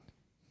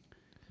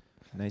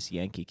Nice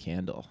Yankee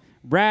Candle.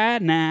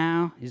 Right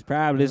now, he's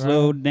probably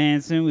slow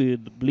dancing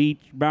with the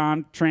bleach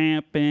blonde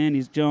tramp, and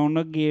he's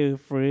gonna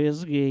give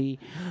frisky.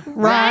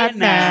 Right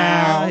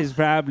now, he's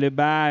probably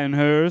buying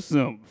her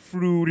some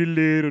fruity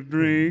little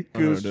drink,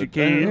 'cause she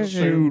can't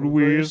shoot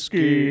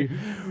whiskey.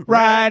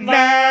 Right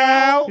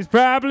now, he's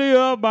probably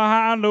up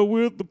behind her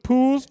with the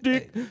pool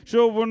stick,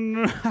 showing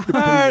her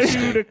how to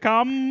shoot a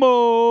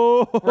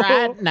combo.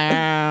 Right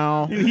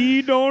now. And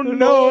he don't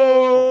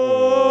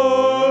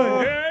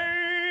know.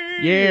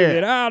 Yeah.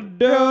 That I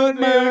dug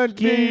my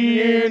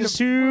key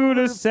into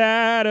the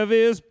side of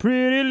his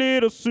pretty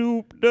little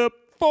souped up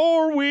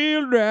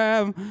 4-wheel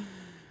drive.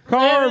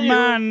 Carved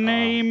my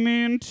name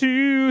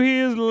into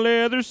his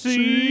leather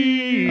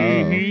seats.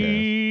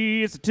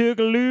 I took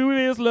a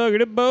Louis,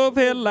 looked at both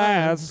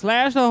headlights,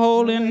 slashed a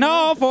hole in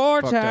all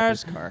 4 Fucked up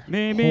tires. his car.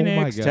 Maybe Oh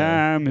my next God.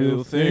 time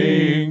he'll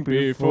think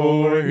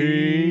before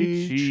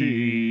he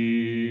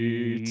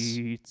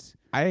cheats.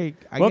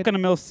 Welcome to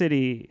Mill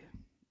City.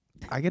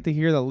 I get to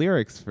hear the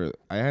lyrics for.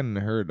 I hadn't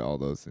heard all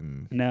those,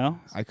 and No?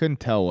 I couldn't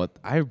tell what.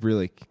 I'm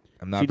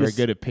not She very just-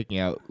 good at picking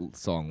out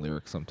song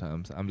lyrics.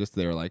 Sometimes I'm just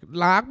there like,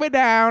 lock me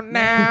down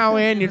now,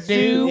 and you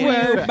do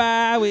it.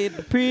 by with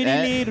the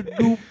pretty little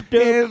dooped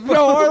It's up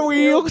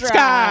 4-wheel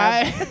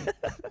sky.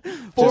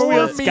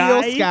 4-wheel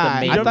sky.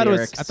 sky. I thought it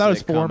was. I thought it was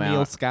lyrics that come 4-wheel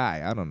out.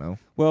 sky. I don't know.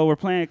 Well, we're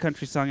playing a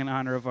country song in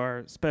honor of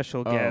our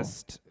special Oh.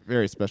 guest.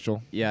 Very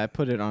special. Yeah, I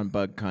put it on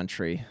Bug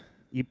Country.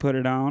 You put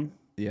it on?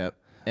 Yep.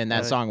 And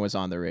that song was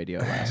on the radio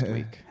last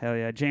week. Hell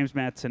yeah. James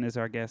Matson is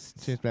our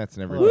guest. James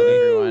Matson, Hello, everybody.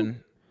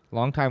 everyone.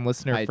 Long time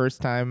listener, Hi.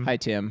 first time. Hi,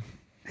 Tim.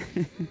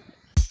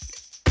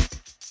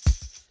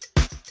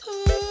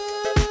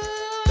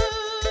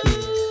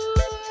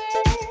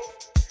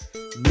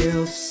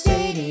 Milk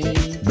City.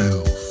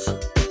 MILF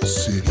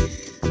City.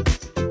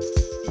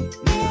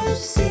 Milk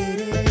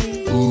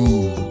City.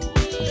 Ooh,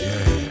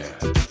 yeah.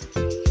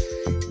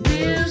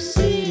 Milk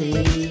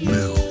City.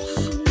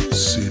 MILF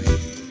City.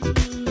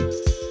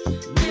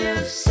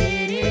 Milk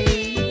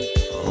City.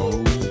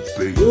 Oh,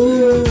 baby.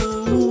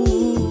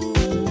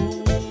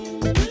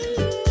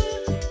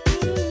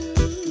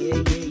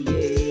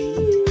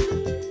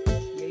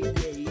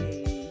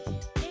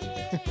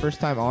 First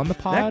time on the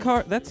pod.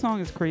 That song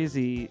is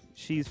crazy.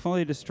 She's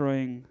fully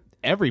destroying,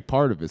 Every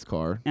part of his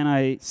car.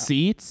 and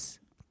Seats,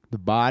 the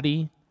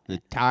body, the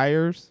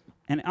tires.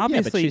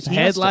 obviously she's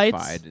headlights.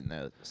 justified in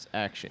those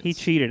actions. he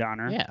cheated on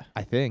her. Yeah.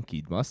 I think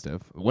he must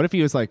have. What if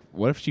he was like?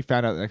 What if she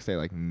found out the next day?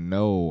 Like,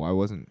 no, I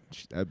wasn't.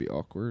 That'd be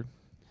awkward.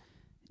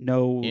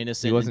 No,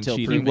 Innocent He wasn't until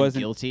cheating. proven He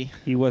wasn't- guilty.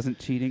 he wasn't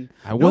cheating.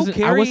 I wasn't. I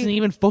Carrie- wasn't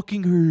even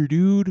fucking her,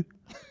 dude.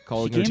 She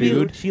Calling her gave me-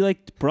 dude She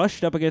like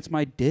brushed up against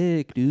my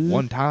dick, dude.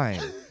 one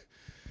time.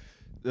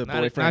 The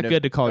Not boyfriend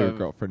good to call your of-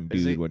 girlfriend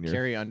is dude it when you're.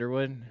 Carrie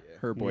Underwood.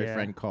 Her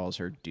boyfriend calls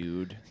her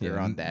dude. They're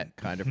Yeah, on that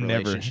kind of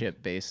never.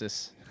 relationship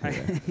basis.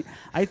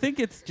 I think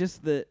it's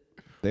just that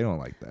They don't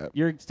like that.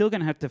 you're still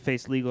gonna have to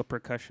face legal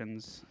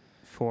percussions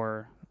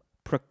for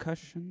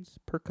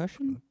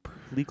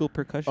legal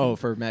percussion. Oh,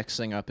 for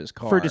mixing up his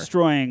car. for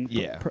destroying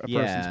Yeah. a person's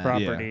Yeah.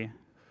 property.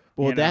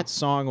 Well, you know. that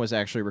song was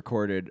actually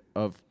recorded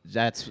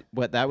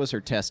that was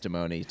her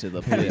testimony to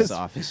the police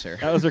officer.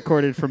 That was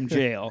recorded from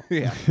jail.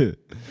 Yeah.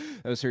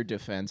 That was her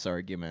defense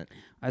argument.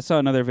 I saw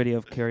another video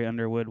of Carrie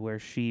Underwood where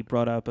she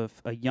brought up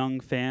a young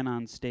fan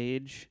on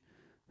stage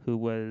who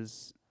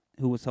was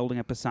holding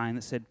up a sign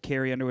that said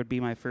 "Carrie Underwood, be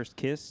my first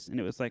kiss," and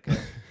it was like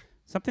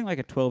something like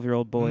a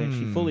 12-year-old boy, and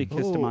she fully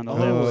kissed him on the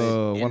lips.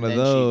 Oh, And one of then she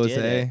those,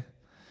 did eh? it.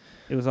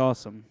 It was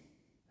awesome.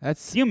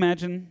 That's Can you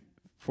imagine?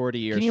 40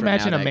 years Can you from now,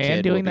 imagine a that man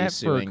kid doing will be that for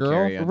a suing girl?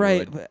 Carrie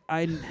Right, Underwood.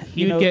 but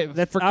you'd get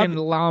that's freaking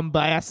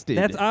lambasted.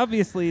 that's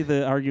obviously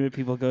the argument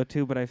people go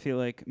to, but I feel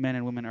like men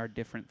and women are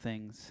different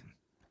things.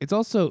 It's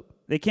also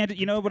They can't,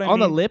 you know what I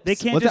on mean? the lips. They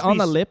can't Was just it on be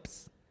the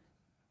lips?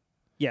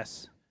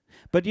 Yes.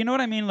 But you know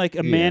what I mean? Like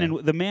the man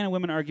and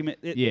women argument.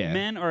 Yeah.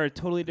 Men are a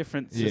totally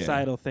different Yeah.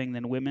 societal thing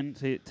than women.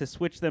 To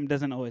switch them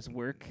doesn't always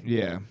work.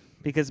 Yeah,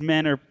 Because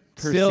men are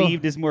Still-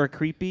 perceived as more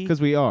creepy.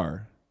 because we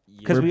are.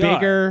 'Cause We're we are.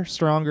 bigger,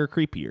 stronger,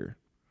 creepier.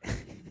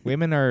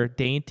 Women are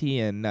dainty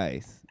and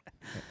nice.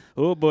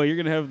 Oh boy, you're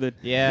gonna have the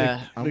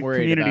Yeah, the I'm worried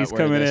communities about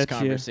where coming this at you.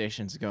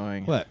 conversation's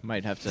going. What?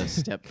 Might have to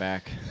step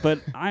back.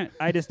 But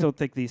I just don't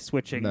think these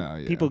switching. No,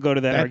 yeah. People go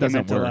to that, That doesn't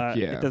argument a work, lot.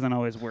 yeah. It doesn't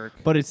always work.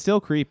 But it's still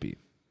creepy.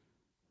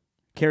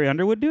 Carrie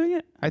Underwood doing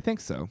it? I think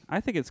so. I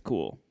think it's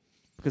cool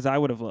because I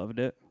would have loved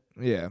it.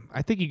 Yeah,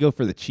 I think you go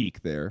for the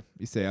cheek there.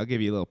 You say, "I'll give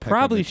you a little peck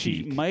Probably on the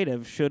she cheek." might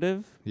have, should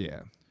have.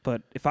 Yeah,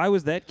 But if I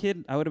was that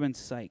kid, I would have been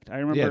psyched. I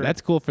remember. yeah,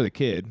 that's cool for the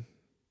kid.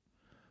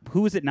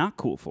 Who is it not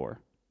cool for?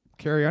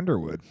 Carrie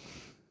Underwood.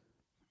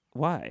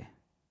 Why?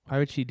 Why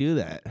would she do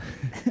that?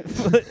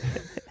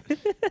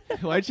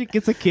 Why'd she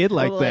get a kid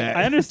like Well, like, that?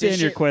 I understand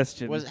This your shit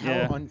question. Was how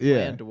yeah.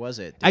 unplanned was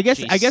it? I Did guess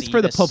she see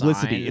for the the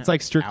publicity. sign It's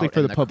like strictly out for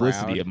in the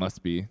publicity. crowd? It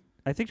must be.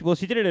 I think. Well,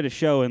 she did it at a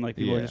show, and like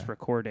people were Yeah. just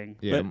recording.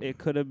 Yeah. But it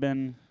could have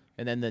been.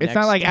 And then It's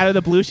not like out of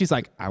the blue. She's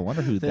like, "I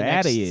wonder who The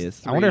that next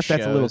is. I 3 wonder if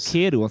that's a little shows-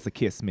 kid who wants to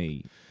kiss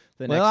me."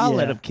 The Well, next, I'll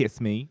let Yeah. him kiss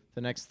me.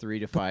 the next 3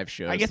 to 5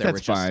 shows, I guess there were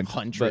that's just fine,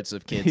 hundreds but-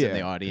 of kids in yeah.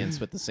 the audience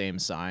with the same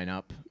sign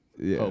up,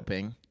 Yeah.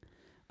 hoping.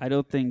 I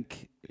don't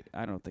think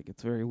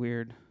it's very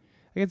weird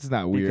I guess it's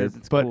not weird, because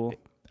it's but cool.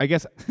 I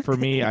guess for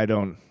me, I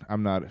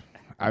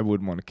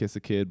wouldn't want to kiss a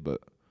kid, but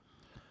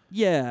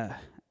Yeah,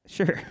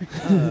 sure.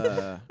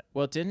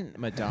 Well, didn't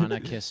Madonna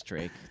kiss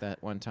Drake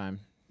that one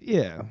time?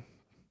 yeah,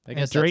 I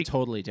guess Drake- that's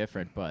totally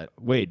different, but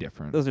way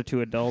different. Those are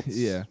two adults.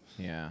 Yeah.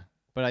 yeah.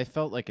 But I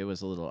felt like it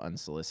was a little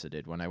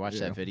unsolicited when I watched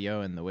Yeah. that video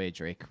and the way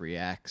Drake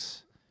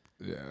reacts.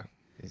 Yeah.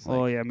 He's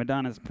Oh like, yeah,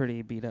 Madonna's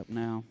pretty beat up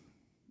now.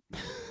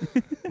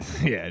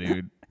 Yeah,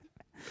 dude.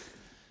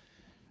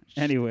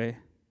 Anyway,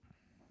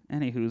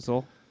 any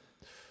hoozle.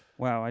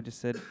 Wow, I just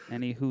said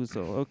any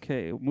hoozle.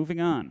 Okay, moving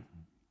on.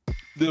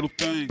 Little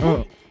things.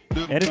 Oh.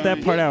 Little Edit that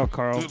things. part out,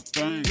 Carl. Little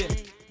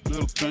things.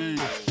 Little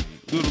things.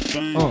 Little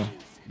things. Oh.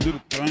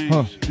 Little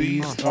things.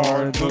 These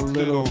are the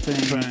little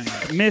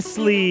things.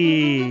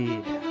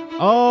 Mislead.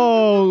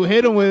 Oh,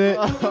 hit him with it.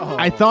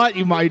 I thought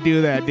you might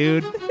do that,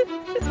 dude.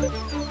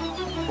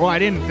 Well, I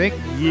didn't think.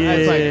 Yeah. I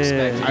was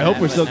expecting I hope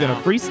that, we're but still now-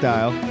 gonna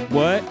freestyle.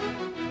 What?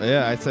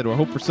 Yeah, I said, well, I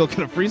hope we're still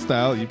gonna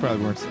freestyle. You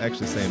probably weren't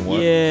actually saying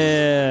what.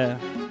 Yeah.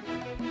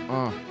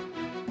 Oh,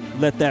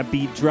 Let that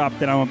beat drop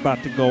that I'm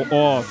about to go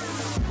off.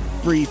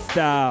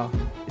 Freestyle.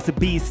 It's a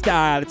B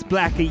style. It's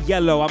black and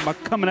yellow. I'm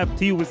coming up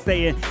to you and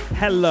saying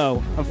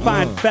hello. A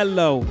fine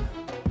fellow.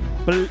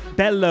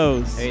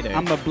 Bellows. Hey there.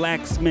 I'm a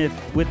blacksmith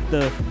with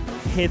the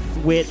hith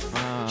wit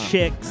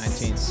chicks.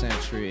 19th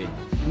century.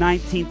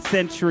 19th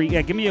century.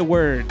 Yeah, give me a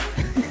word.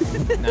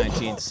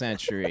 19th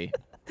century.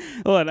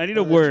 Hold on, I need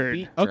a word.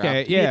 Beat Okay, drop.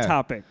 Give me a yeah.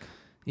 topic.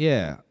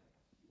 Yeah.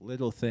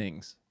 Little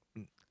things.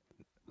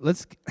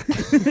 Let's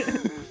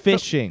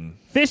fishing.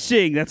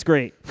 Fishing, that's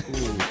great.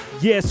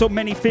 Yeah, so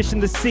many fish in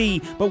the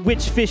sea, but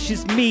which fish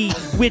is me?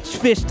 Which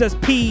fish does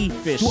pee?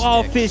 Fish do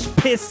all sticks. fish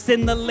piss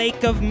in the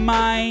lake of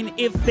mine?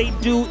 If they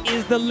do,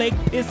 is the lake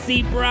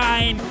pissy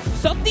brine?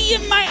 Salty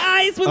in my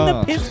eyes when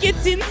the piss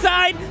gets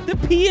inside. The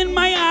pee in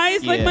my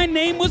eyes like Yeah. my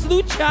name was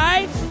Luke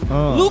Chai.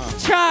 Luke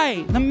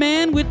Chai, the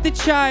man with the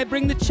chai.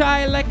 Bring the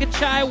chai like a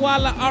chai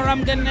walla or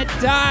I'm gonna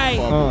die.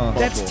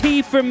 That's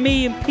T for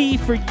me and P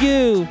for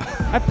you.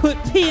 I put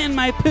P in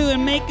my poo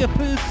and make a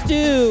poo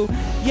stew.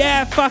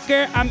 Yeah,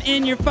 fucker, I'm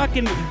in your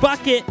fucking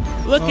bucket.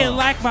 Looking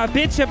like my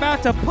bitch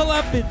about to pull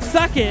up and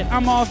suck it.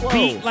 I'm off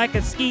beat like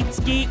a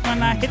skeet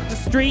when I hit the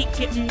street.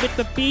 Getting with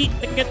the beat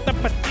to get the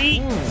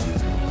petite.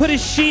 Put a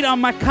sheet on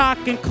my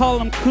cock and call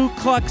him Ku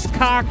Klux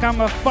Cock.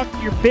 I'ma fuck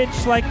your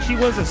bitch like she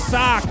was a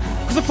sock.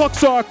 Cause the fuck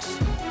sucks.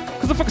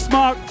 Cause the fuck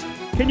smock.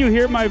 Can you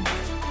hear my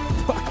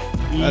fuck?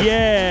 Yeah.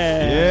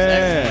 Yeah.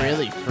 That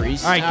really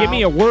freestyle. All right, give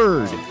me a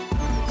word.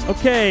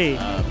 Okay.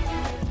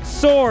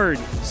 Sword.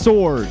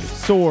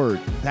 Sword.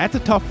 That's a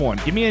tough one.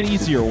 Give me an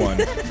easier one.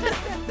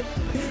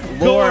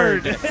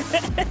 Lord.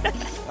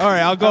 All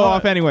right,Ll go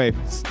off anyway.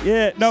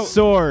 Yeah, no.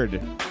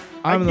 Sword.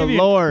 I'm can the give you-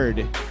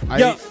 Lord.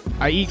 Yo.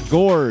 I eat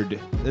gourd.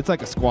 It's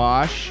like a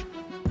squash.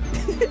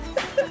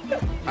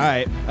 All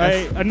right.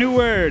 Hey, a new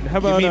word. How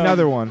Give about me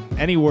another one.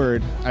 Any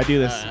word. I do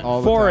this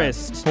all the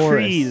forest, time.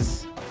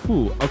 trees.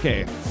 Ooh,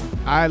 okay.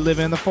 I live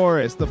in the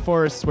forest. The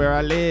forest's where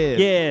I live.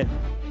 Yeah.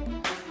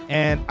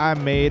 And I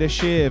made a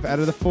shiv out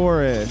of the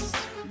forest.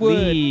 Wood.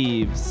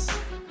 Leaves.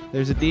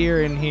 There's a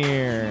deer in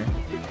here.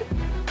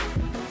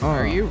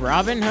 Are you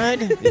Robin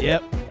Hood?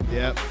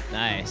 Yep.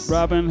 Nice.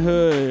 Robin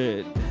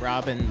Hood.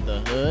 Robin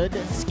the Hood.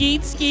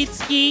 Skeet, skeet,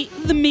 skeet.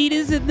 The meat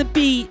is in the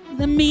beat.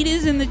 The meat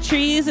is in the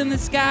trees in the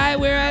sky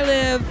where I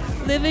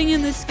live. Living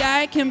in the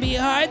sky can be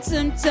hard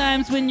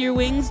sometimes when your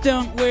wings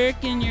don't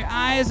work and your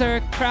eyes are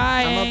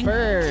crying. I'm a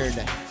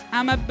bird.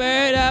 I'm a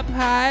bird up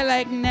high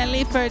like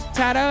Nelly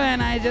Furtado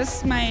and I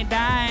just might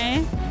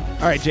die.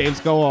 All right, James,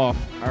 go off.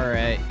 All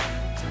right.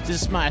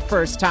 This is my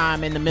first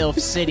time in the MILF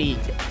City.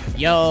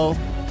 Yo,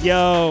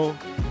 Yo.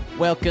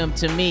 welcome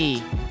to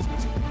me.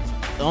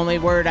 The only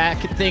word I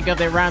could think of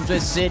that rhymes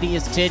with city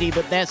is titty,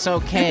 but that's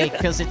okay,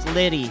 because it's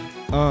litty.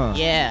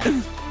 Yeah,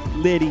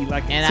 Liddy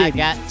like a and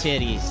titty. I got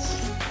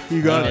titties.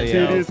 You got But,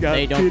 titties, got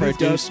they don't titties, got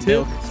produce tits.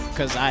 milk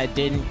because I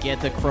didn't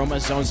get the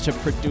chromosomes to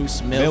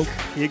produce milk.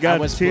 You I got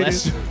was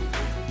titties. blessed,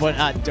 but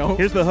I don't.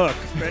 Here's the hook.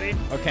 Ready?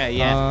 Okay,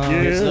 yeah.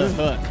 Here's the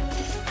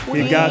hook.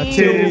 You got Wee.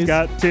 titties,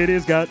 got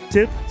titties, got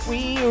tits.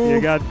 Wee. You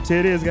got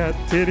titties, got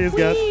titties,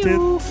 got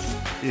tits.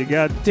 You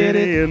got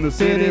titty in the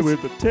city titties.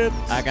 with the tits.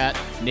 I got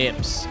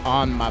nips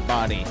on my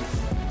body.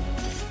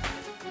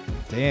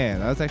 Damn,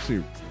 that was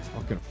actually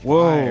fucking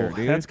Whoa, fire,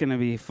 dude. that's gonna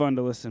be fun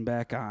to listen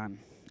back on.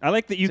 I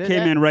like that you Say came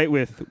that- in right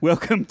with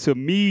 "Welcome to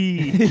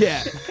me."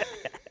 yeah.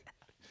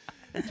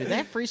 Did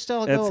that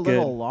freestyle That's go a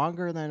little good.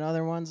 longer than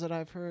other ones that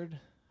I've heard?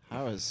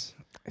 I was,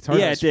 It's hard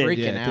Yeah, to it did.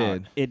 freaking Yeah, out.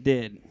 it It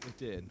did.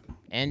 did.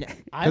 And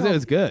I Because it don't-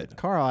 was good.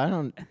 Carl, I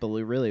don't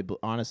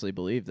honestly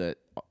believe that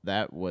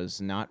that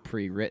was not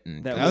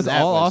pre-written. That 'cause was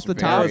all off the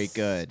top. Very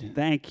good.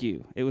 Thank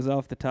you. It was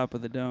off the top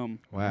of the dome.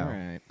 Wow. All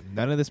right.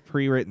 None of this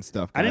pre-written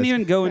stuff. I didn't guys.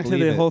 even go into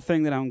Believe the it. whole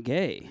thing that I'm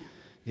gay.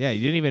 Yeah,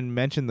 you didn't even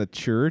mention the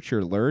church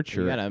or lurch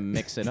You or gotta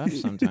mix it up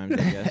sometimes,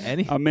 I guess.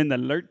 any. I'm in the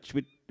lurch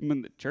with I'm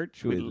in the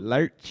church with with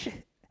Lurch.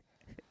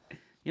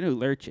 You know who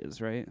Lurch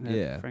is, right? That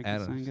Yeah,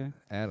 Frankenstein guy.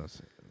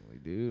 Adams. We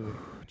do.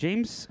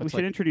 James, we That's should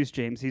like- introduce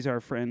James. He's our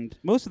friend.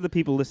 Most of the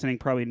people listening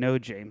probably know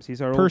James.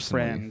 He's our old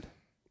Personally. friend,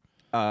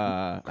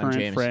 I'm current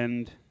James.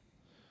 friend.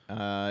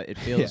 It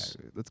Yeah, feels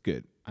that's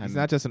good. He's I'm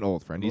not just an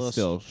old friend. a He's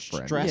little still a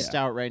friend. stressed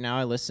out right now.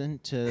 I listen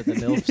to the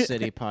MILF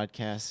City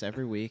podcast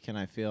every week, and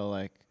I feel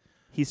like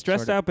He's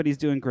stressed Sort of- out, but he's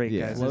doing great,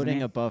 Yeah. guys. isn't floating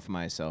he? above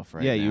myself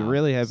right Yeah, now. you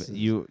really have This is-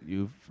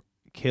 you've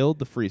killed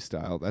the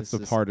freestyle. That's This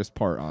the is- hardest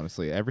part,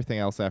 honestly. Everything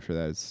else after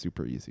that is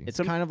super easy. It's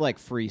kind of like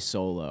free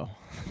solo.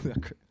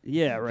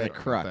 Yeah, The right.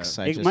 crux.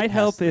 I It just might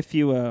help passed- if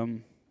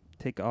you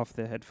take off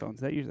the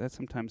headphones. That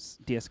sometimes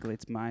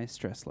de-escalates my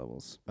stress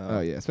levels. Oh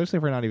yeah, especially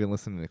if we're not even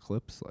listening to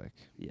clips. Like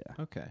Yeah.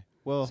 Okay.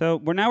 Well, So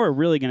we're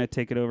really going to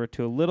take it over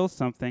to a little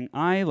something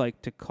I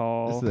like to this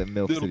call is a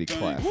Milk Little City thing.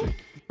 classic.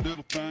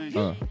 Little things,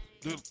 Uh,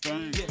 little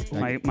things,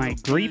 my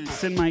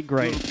greeps and my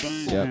gripes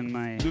Yep. and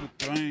my little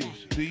things.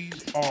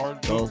 These are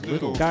the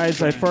little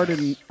guys. I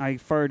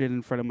things. farted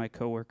in front of my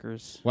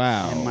coworkers.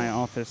 Wow. In my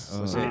office.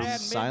 Oh. was it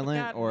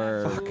silent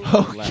or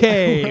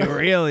Okay,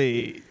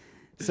 really.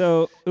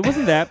 So it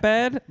wasn't that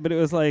bad, but it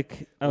was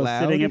like I was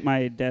sitting Loud? at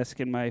my desk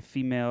and my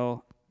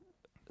female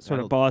sort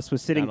That'll- of boss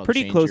was sitting that'll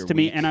pretty change close your to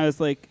me, week. and I was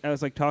like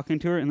talking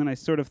to her, and then I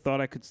sort of thought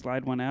I could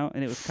slide one out,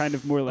 and it was kind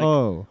of more like,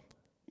 Oh,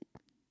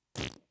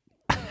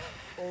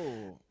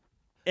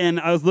 and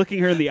I was looking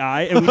her in the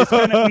eye, and we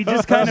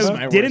just kind This is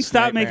my of didn't worst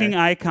stop nightmare. making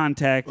eye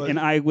contact, and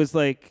I was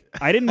like,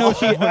 I didn't know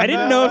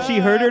if she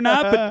heard or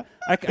not, but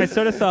I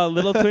sort of saw a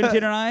little twinge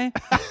in her eye,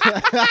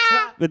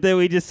 but then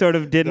we just sort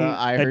of didn't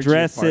I heard you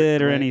address fart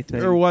it or click.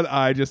 anything. or one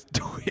eye just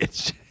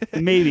twitched,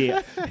 Maybe.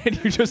 and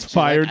you just She's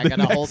like, fired I the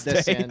gotta next hold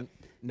this day. in.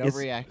 No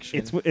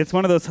reaction. It's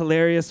one of those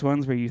hilarious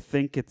ones where you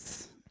think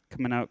it's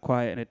coming out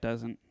quiet and it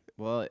doesn't.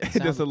 well, it Just a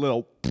sounds,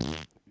 little,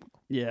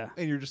 Yeah.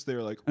 and you're just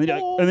there like, And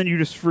then you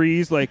just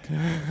freeze like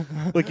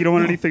you don't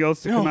want anything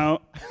else to come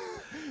out.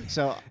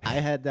 so I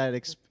had that.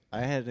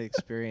 I had an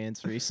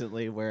experience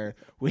recently where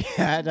we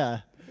had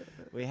a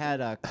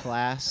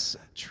class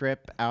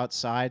trip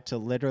outside to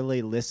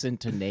literally listen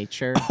to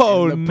nature.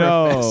 Oh, and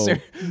no.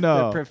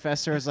 No. The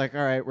professor was like,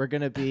 "All right, we're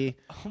gonna be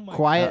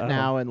quiet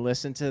now and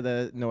listen to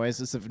the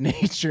noises of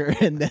nature."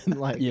 And then,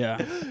 like,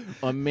 Yeah.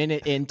 a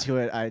minute into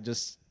it, I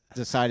just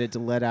decided to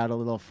let out a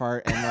little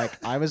fart, and like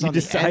I was You on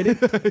decided?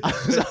 the end. I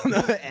was on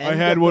the end I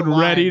had of the one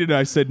ready, line. and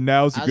I said,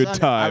 "Now's a I good was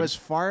time." I was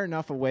far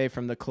enough away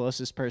from the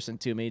closest person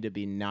to me to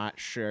be not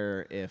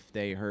sure if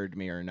they heard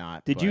me or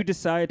not. Did you but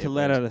decide to it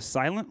let was- out a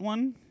silent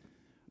one?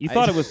 You I-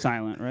 thought it was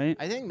silent, right?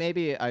 I think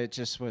maybe I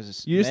just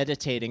was You just-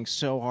 meditating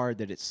so hard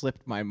that it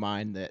slipped my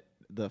mind that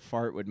the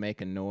fart would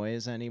make a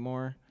noise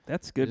anymore.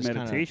 That's good just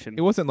kinda- meditation.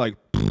 It wasn't like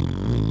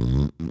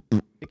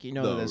Like, you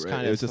know, No, those right,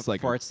 kind it of was just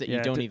like- farts that Yeah,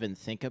 you don't de- even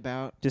think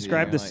about.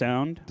 Describe Yeah, the like-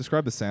 sound.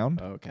 describe the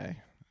sound. Okay.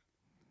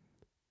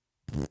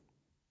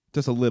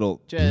 Just a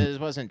little,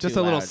 Just wasn't just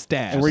too a little loud.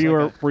 stab, And were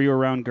you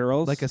around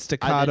girls? like a The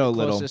staccato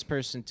little. closest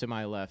person to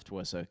my left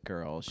was a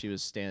girl. She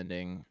was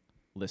standing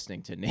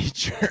listening to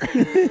nature.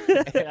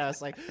 And I was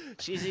like,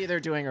 she's either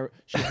doing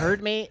she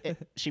heard me,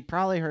 she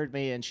probably heard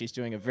me, and she's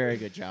doing a very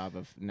good job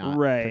of not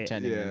Right.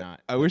 pretending to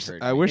not. I wish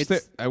heard I me. wish that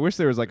It's- I wish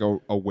there was like a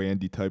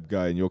Wandy type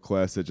guy in your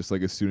class that just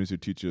like as soon as your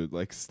teacher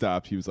like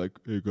stopped, he was like,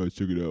 "Hey guys,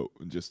 check it out,"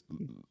 and just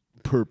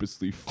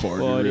purposely farted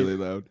Farted. really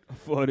loud.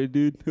 funny,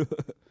 dude.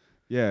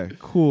 Yeah,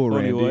 cool,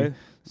 Funny Randy. way.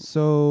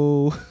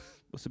 So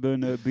What's about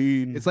that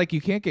bean? it's like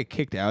you can't get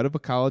kicked out of a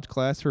college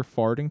class for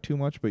farting too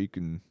much, but you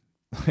can.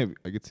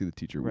 I could see the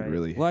teacher would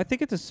really. Well, I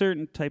think it's a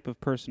certain type of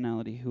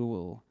personality who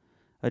will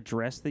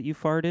address that you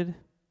farted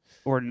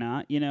or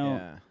not. You know.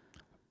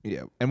 Yeah.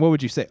 Yeah. And what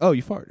would you say? Oh,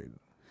 you farted.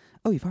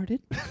 Oh, you farted?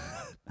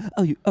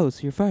 So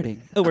you're farting.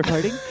 Oh, we're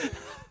farting?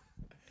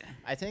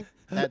 I think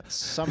that's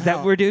somehow. Is that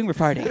what we're doing? We're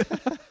farting.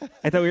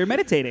 I thought we were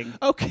meditating.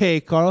 Okay,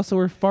 Carl. So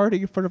we're farting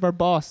in front of our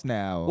boss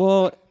now.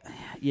 Well,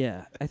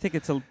 yeah, I think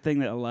it's a thing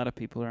that a lot of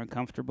people are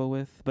uncomfortable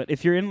with. But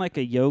if you're in like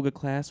a yoga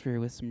class where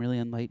you're with some really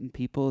enlightened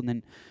people and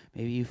then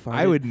maybe you farted.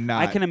 I would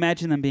not. I can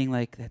imagine them being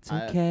like, that's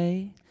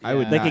okay. I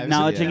would Like not.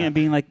 acknowledging yeah. it and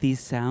being like, these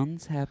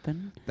sounds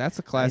happen. That's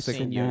a I've classic.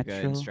 seen a yoga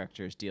natural-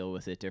 instructors deal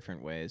with it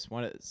different ways.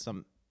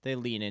 They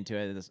lean into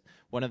it.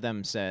 One of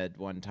them said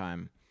one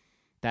time,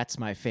 "That's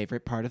my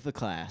favorite part of the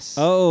class."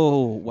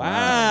 Oh,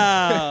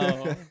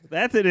 wow.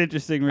 That's an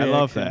interesting I reaction.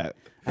 love that.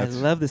 I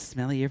love the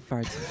smell of your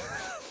farts.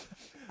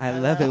 I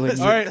love it when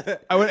you All right,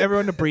 I want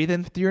everyone to breathe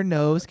in through your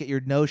nose, get your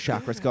nose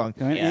chakras going.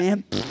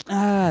 and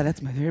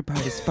that's my favorite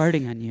part is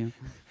farting on you.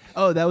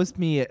 Oh, that was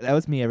me. That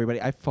was me,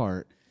 everybody. I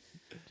fart.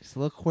 Just a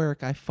little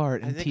quirk. I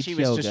fart I and think teach she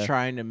was yoga. just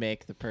trying to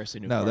make the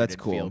person who No, farted that's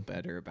cool. feel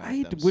better about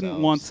I themselves. wouldn't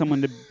want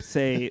someone to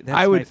say that's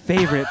I my would-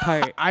 favorite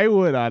part. I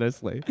would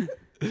honestly.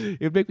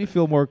 It'd make me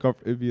feel more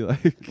comfortable. It'd be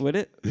like. Would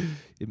it?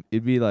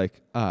 It'd be like.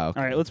 Ah. Okay.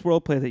 All right, let's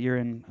role play that you're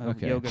in a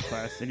Okay. yoga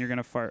class and you're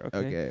gonna fart. Okay.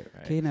 Okay.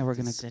 Okay, now we're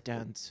gonna sit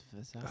down.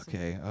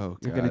 Okay. Oh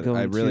You're God. gonna go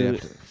I really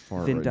into have to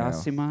fart right now.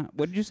 Vindasima.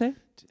 What did you say?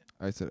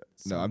 I said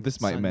no. I'm this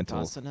my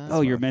mental.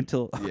 Oh, your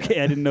mental.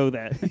 Okay, I didn't know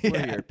that.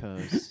 Warrior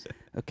pose.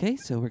 Okay,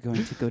 so we're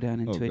going to go down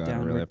Oh into god, a I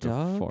really downward have to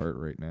dog fart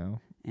right now.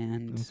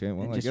 and, Okay,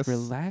 well, and I just guess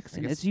relax. I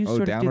And guess- as you oh,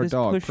 sort of do downward this,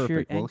 dog. push your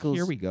Perfect. Well, ankles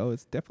here we go.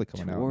 It's definitely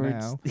coming out towards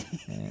now.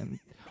 And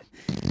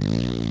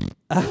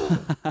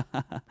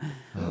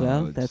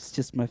well, it's- that's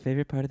just my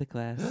favorite part of the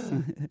class.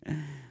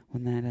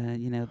 When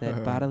that,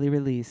 that bodily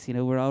release.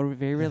 We're all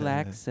very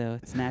relaxed, so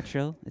it's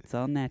natural. It's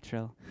all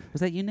natural.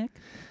 Was that you, Nick?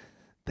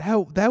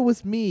 that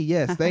was me.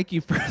 Yes, thank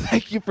you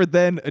for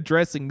then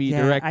addressing me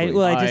Yeah,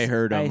 directly. I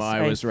heard him.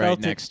 I was right felt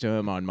it. next to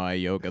him on my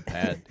yoga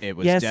pad. It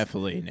was Yes.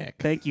 definitely Nick.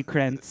 Thank you,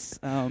 Krentz.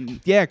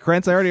 Yeah,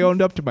 Krentz, I already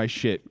owned up to my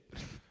shit.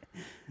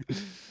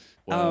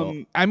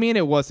 Well, I mean,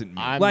 it wasn't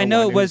me. I'm well, I the know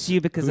one it was who's-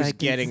 you because who's I can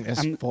getting s- this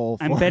I'm, full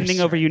I'm force bending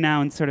over right you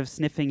now and sort of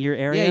sniffing your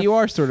area. Yeah, you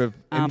are sort of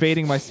Um,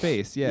 invading my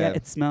space. Yeah,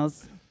 It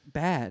smells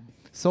bad.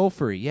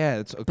 sulfury. Yeah,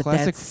 it's a But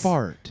classic that's-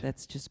 fart.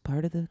 That's just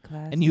part of the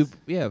class. And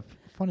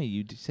funny,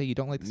 you say you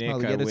don't like the smell.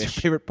 Nick, I Yet it's your wish-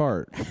 favorite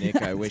part. Nick,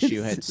 I wish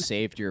you had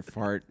saved your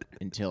fart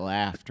until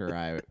after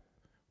I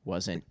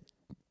wasn't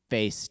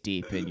face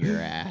deep in your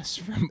ass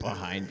from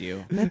behind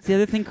you. That's the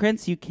other thing,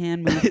 Krentz. You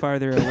can move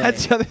farther away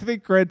That's the other thing,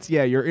 Krentz.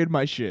 Yeah, you're in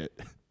my shit.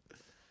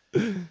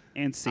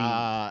 and see.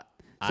 So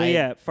So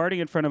yeah, farting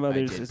in front of I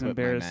others did is put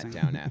embarrassing. my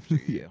mat down after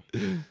you.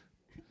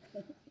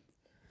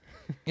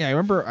 Yeah, I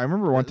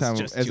remember one time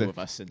It's just as two a of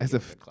us in the as a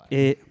yoga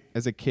class.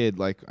 as a kid,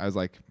 like I was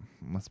like,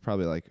 was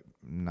probably like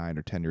 9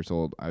 or 10 years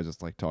old. I was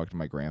just like talking to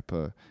my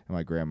grandpa and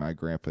my grandma. My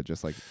grandpa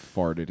just like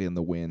farted in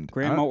the wind.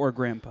 Grandma or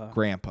grandpa?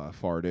 Grandpa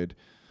farted.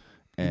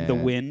 In And the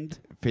wind.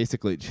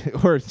 basically,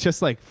 or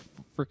just like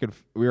freaking.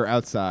 We were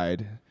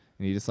outside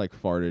and he just like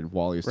farted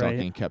while he was Right.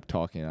 talking and kept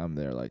talking. I'm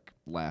there like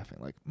laughing,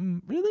 like,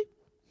 really?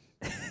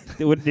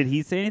 Did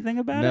he say anything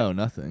about No,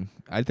 nothing.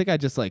 I think I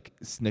just like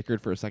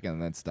snickered for a second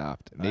and then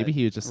stopped. Maybe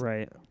he was it? just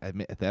Right.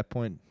 at that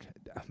point.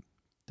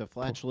 The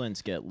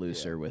flatulence get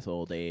looser with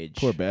old age.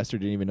 Poor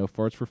bastard didn't even know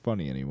farts were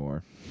funny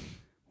anymore.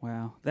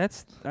 Wow.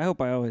 I hope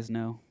I always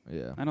know.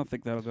 Yeah. I don't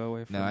think that'll go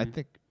away from No, me. I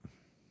think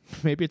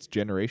maybe it's a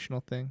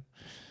generational thing.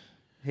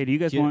 Hey, do you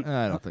guys You- want?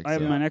 I don't think I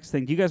have so. my next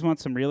thing. Do you guys want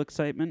some real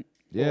excitement?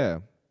 Yeah.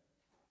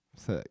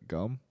 What's that,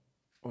 gum?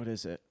 What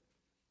is it?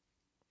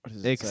 What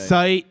does it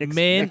say?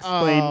 Excitement.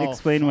 Oh,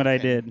 Explain what I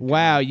did.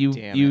 Wow, you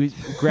Damn you it.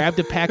 grabbed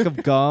a pack of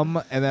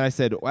gum and then I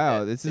said,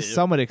 "Wow, this is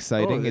somewhat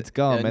exciting. Oh, It's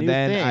gum." a And new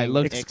then I thing.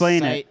 looked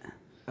Explain it.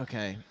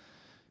 Okay.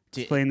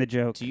 Explain the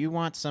joke. Do you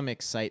want some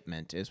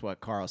excitement? Is what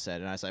Carl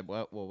said, and I said,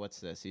 "Well, what's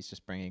this?" He's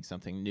just bringing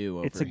something new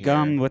over It's a here.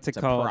 gum. What's it It's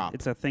a called? prop.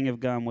 It's a thing of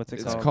gum. What's it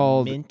It's called?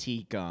 called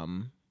minty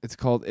gum. it's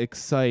called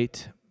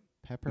Excite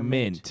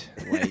Peppermint.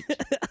 White.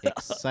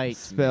 Excitement.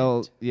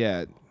 spell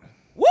yeah.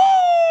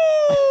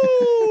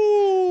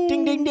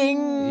 Ding ding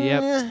ding.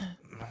 Yep.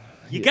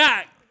 You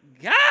got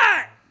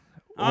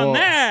on Well,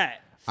 that.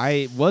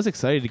 I was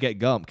excited to get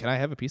gum. Can I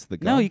have a piece of the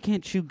gum? No, you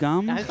can't chew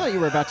gum. I thought you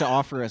were about to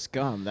offer us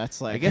gum. That's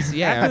like I guess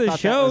yeah. After the I thought that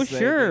show, was the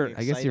sure. big I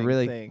guess you exciting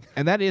really thing.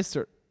 and that is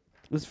sort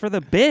It was for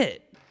the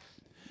bit.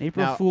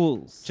 April Now,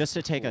 Fools. Just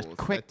to take a Fools,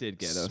 quick that did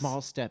get us.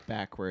 small step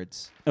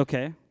backwards,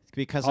 Okay.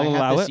 because I'll I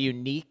allow have this it.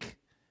 unique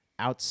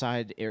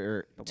outside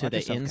to Watch the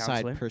yourself, inside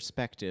counselor.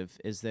 perspective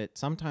is that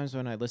sometimes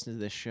when I listen to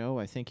this show,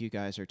 I think you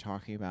guys are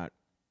talking about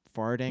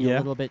farting Yeah. a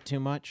little bit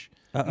too much.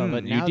 Uh-oh.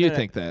 But you now do that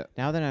think that.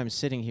 Now that I'm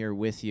sitting here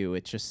with you,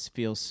 it just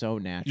feels so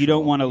natural. You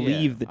don't want to Yeah.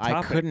 leave the topic.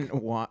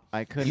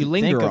 I couldn't. You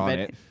linger think of on it.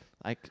 it.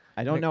 Like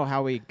I don't know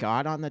how we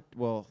got on the.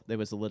 Well, it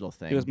was a little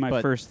thing. It was my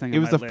but first thing. It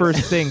on was my the list.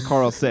 first thing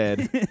Carl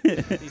said.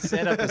 He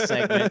set up a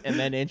segment and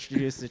then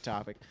introduced the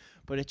topic,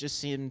 but it just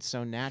seemed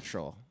so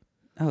natural.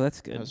 Oh,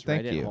 that's I good. was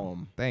Thank right you. at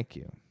home. Thank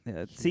you.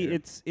 Yeah, see, Here.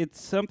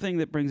 it's something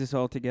that brings us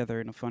all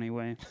together in a funny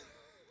way.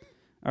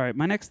 All right,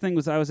 my next thing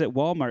was I was at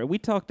Walmart. We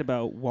talked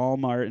about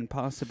Walmart and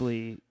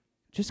possibly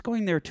just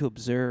going there to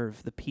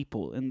observe the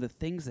people and the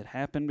things that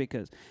happen,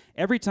 because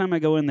every time I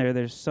go in there,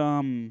 there's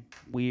some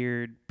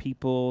weird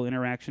people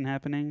interaction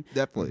happening.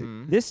 Definitely.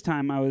 Mhm. This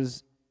time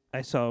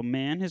I saw a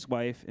man, his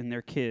wife, and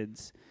their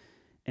kids,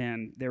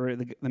 and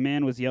the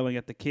man was yelling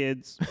at the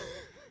kids,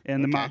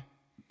 and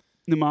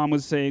the mom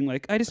was saying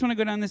like, "I just want to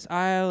go down this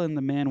aisle," and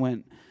the man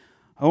went,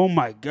 "Oh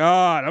my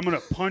God, I'm gonna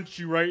punch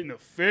you right in the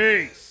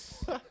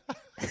face."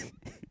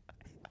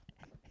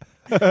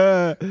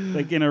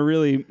 Like in a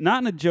really,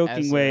 not in a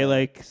joking As way, a-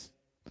 like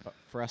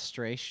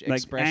Frustration, like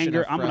expression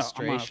anger. of I'm gonna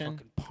frustration.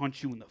 fucking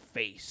punch you in the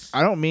face.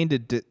 I don't mean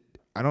to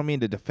I don't mean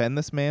to defend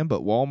this man,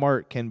 but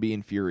Walmart can be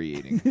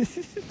infuriating.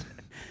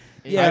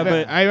 Yeah,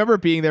 but I remember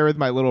being there with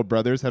my little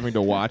brothers having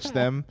to watch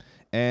them,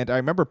 and I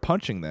remember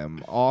punching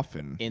them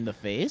often. In the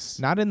face?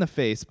 Not in the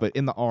face, but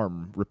in the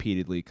arm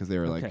repeatedly because they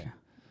were like okay.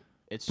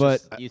 It's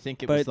but- just you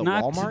think it but was the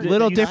not Walmart? to-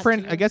 little you-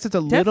 different. I guess it's a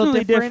little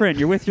Definitely different.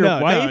 You're with your No,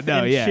 no, wife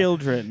no, and yeah.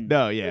 children.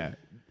 No, yeah.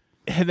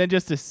 And then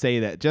just to say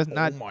that, just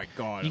not. my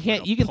God! You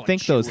can't. You can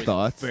think those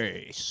thoughts.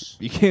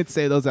 You can't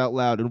say those out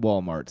loud in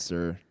Walmart,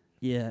 sir.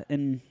 Yeah,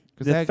 and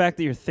 'Cause the that- fact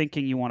that you're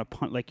thinking you want to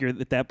punch, like you're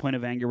at that point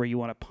of anger where you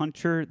want to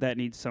punch her, that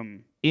needs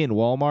some In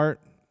Walmart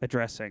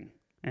addressing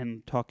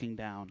and talking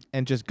down.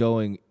 and just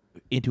going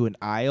into an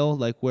aisle.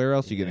 Like, where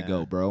else are you gonna Yeah.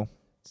 go, bro?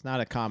 It's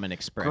not a common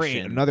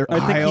expression. another I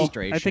think, aisle.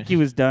 I think he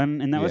was done,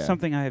 and that was Yeah.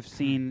 something I have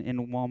seen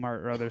in Walmart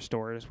or other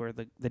stores where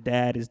the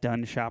dad is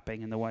done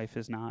shopping and the wife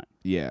is not.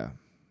 Yeah.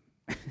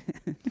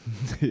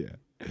 Yeah.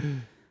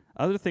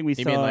 Other thing we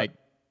You saw. mean like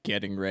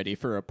getting ready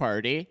for a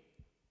party?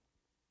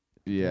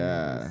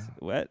 Yeah.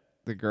 What?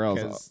 The girls.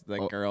 Because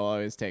the girl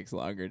always takes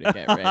longer to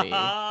get ready.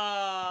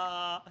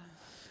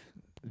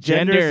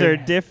 Genders Gender- are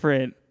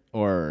different.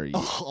 Or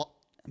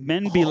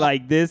Men be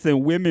like this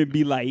and women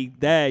be like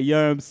that. You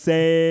know what I'm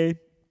saying?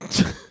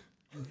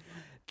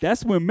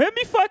 That's when men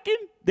be fucking.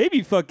 They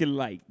be fucking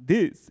like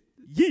this.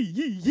 Yee,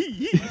 yee, yee,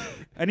 yee.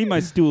 I need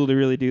my stool to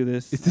really do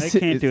this. I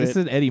can't do this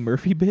it. an Eddie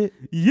Murphy bit?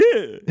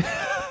 Yeah.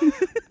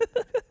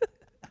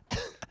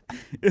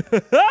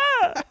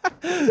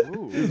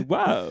 Ooh. It's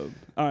wild.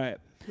 All right.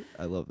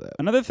 I love that.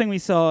 Another thing we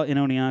saw in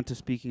Oneonta,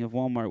 speaking of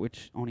Walmart,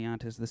 which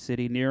Oneonta is the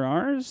city near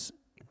ours,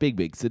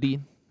 Big city.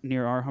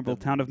 near our humble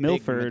town of big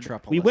Milford.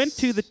 We went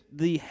to metropolis.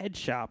 the head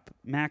shop,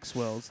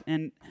 Maxwell's,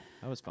 and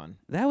That was fun.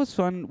 that was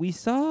fun. We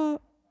saw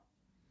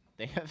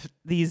They have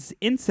these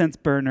incense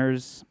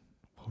burners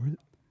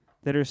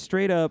that are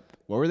straight up.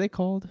 What were they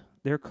called?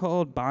 They're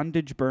called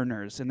bondage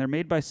burners, and they're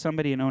made by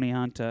somebody in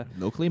Oneonta.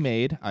 Locally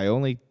made. I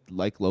only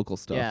like local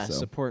stuff. yeah, so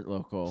support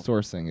local.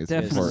 sourcing is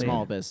Definitely. important.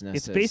 Small business.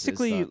 It's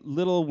basically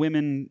little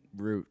women,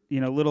 root.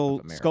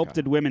 little America.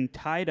 sculpted women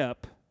tied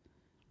up,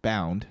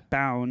 Bound,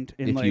 bound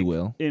in if like you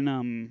will, in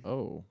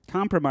Oh,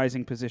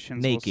 compromising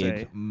positions. naked we'll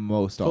say.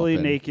 most Fully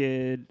often,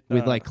 naked,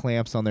 with like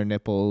clamps on their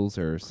nipples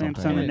or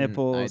clamps something. on the I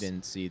nipples.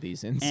 didn't see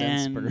these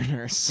incense And-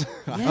 burners.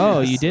 Oh, you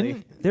honestly.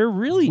 didn't? They're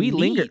really We neat.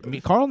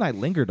 lingered. Carl and I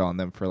lingered on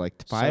them for like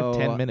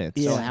 5-10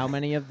 minutes. So Yeah. how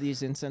many of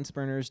these incense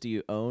burners do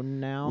you own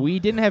now? We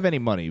didn't have any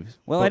money.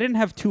 Well, but I didn't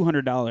have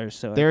 $200,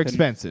 so I They're couldn't-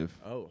 expensive.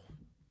 Oh,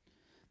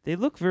 They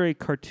look very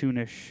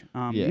cartoonish.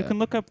 You Yeah. can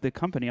look up the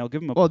company. I'll give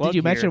them a Well, plug did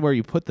you mention here. where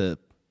you put the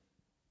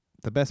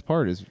best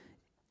part is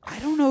I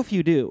don't know if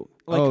you do.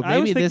 Like Oh, I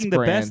was maybe this thinking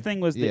the best brand. thing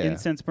was the Yeah.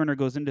 incense burner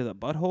goes into the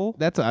butthole,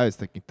 that's what I was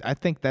thinking. I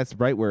think that's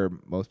right where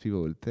most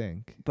people would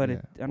think. but yeah.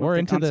 it, I don't or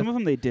think into on the some of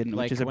them they didn't,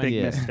 Like which is a when- big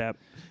Yeah. misstep.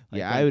 like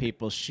Yeah, when I would-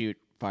 people shoot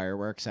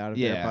fireworks out of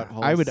yeah. their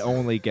buttholes. I would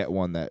only get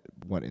one that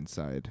went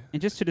inside,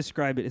 And just to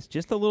describe it, it's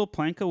just a little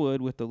plank of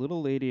wood with the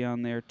little lady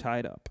on there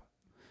tied up.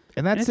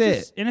 and that's and it. it's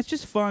just, and it's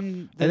just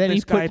fun that then he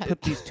this guy put-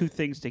 put these two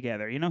things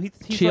together. You know, he's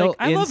Chill like,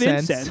 I love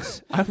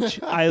incense. incense.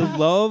 I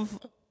love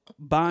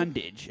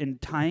bondage and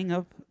tying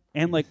up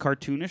and like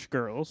cartoonish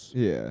girls.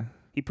 Yeah,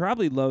 He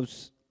probably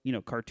loves,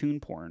 cartoon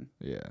porn,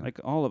 yeah. like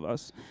all of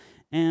us.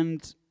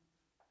 And,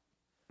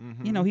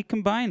 Mm-hmm. he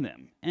combined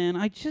them. And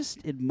I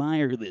just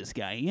admire this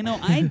guy.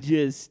 I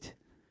just.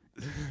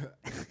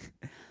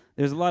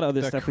 There's a lot of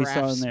other the stuff we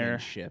saw in there.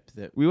 craftsmanship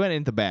that We went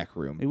into back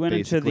room. We went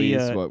into basically,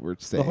 the, is what we're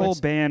saying. The whole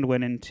band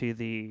went into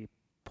the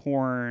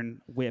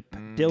porn whip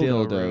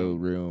dildo, dildo room.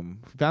 room.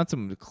 Found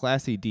some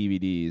classy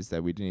DVDs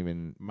that we didn't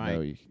even My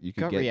know you could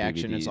gut get.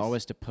 reaction is DVDs.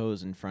 always to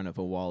pose in front of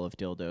a wall of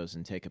dildos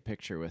and take a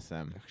picture with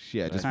them.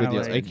 Yeah, just Kinda with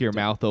your, like- like your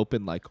mouth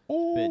open, like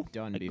oh, Been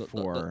done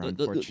before,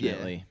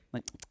 unfortunately.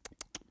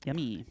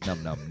 Yummy.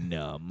 num num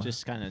num.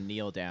 Just kind of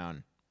kneel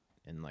down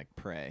and like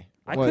pray.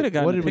 I could have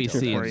gotten What a did we picture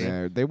see for in you.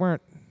 there? They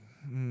weren't.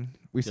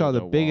 We saw the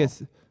Dildo wall.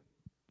 biggest.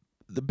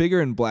 The bigger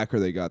and blacker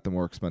they got, the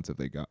more expensive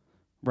they got.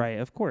 Right,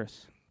 of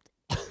course.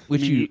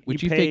 Which I mean, you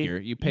pay, figure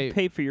you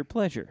pay, for your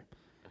pleasure.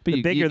 but the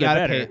you, bigger you the gotta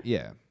better. Pay,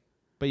 yeah,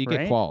 but you Right?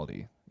 get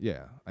quality.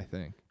 Yeah, I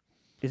think.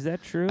 Is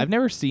that true? I've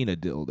never seen a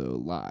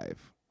dildo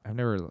live. I've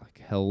never like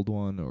held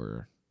one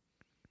or.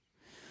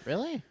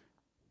 Really?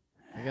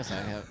 I guess I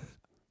have.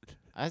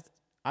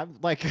 I'm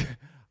like,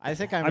 I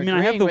think I'm I mean, I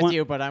have agreeing the with one-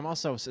 you, but I'm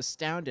also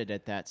astounded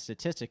at that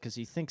statistic because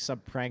you think some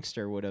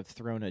prankster would have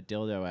thrown a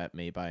dildo at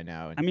me by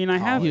now. In I mean, I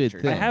have You college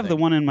would or I have the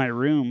something. one in my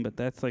room, but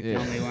that's like Yeah. the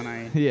only one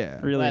I Yeah.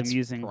 really That's am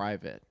using.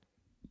 private.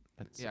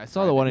 That's Yeah, I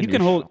saw the one in You your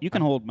can hold sh- you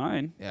can hold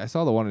mine. Yeah, I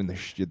saw the one in the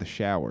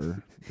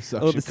shower. The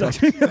Oh, the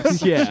suction cup.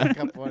 suction. Yeah, Pick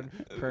up one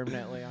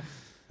permanently on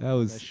that the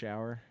was.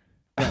 shower.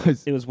 That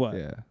was It was what?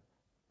 yeah.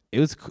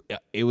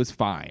 It was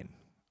fine.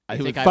 I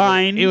It think was I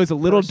fine. It was a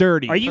little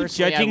dirty. Are you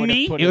Personally, I judging would've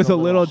me? put It was a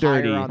little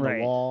higher dirty. on Right.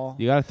 the wall.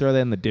 You gotta throw that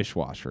in the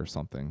dishwasher or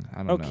something. I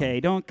don't know.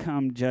 Okay, don't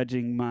come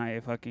judging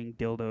my fucking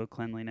dildo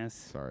cleanliness.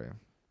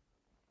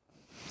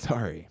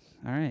 Sorry.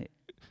 All right.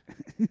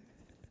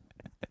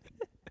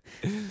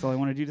 That's all I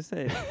wanted you to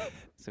say.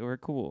 So we're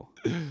cool.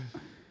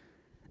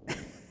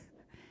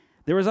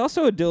 There was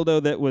also a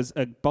dildo that was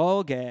a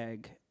ball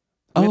gag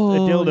with a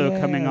dildo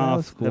coming that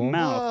was off the cool.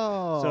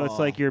 mouth. So it's Oh.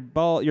 like you're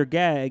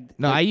gagged.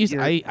 No, but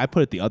you're- I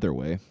put it the other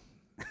way.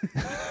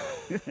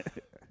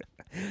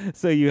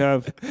 So you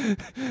have.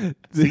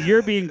 So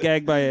you're being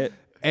gagged by it.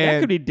 That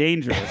And- could be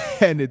dangerous.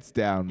 And it's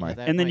down my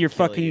That And then might you're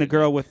kill fucking you. the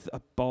girl with a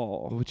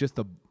ball with just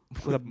a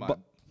with a my- bu-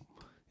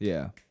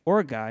 yeah. or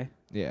a guy.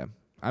 Yeah.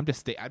 I'm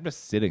just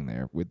sitting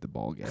there with the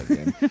ball gag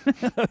in.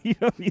 You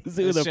don't use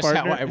it That's with a just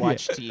how partner. I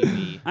watch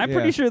TV. I'm Yeah.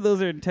 pretty sure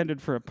those are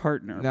intended for a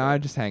partner. No,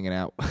 I'm just hanging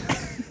out.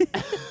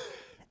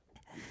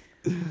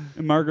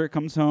 And Margaret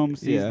comes home,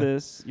 sees Yeah.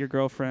 this, your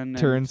girlfriend, and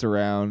Turns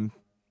around,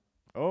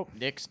 Oh,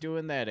 Nick's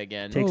doing that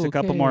again. Takes a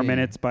couple more Okay.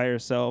 minutes by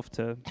herself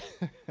to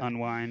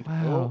unwind.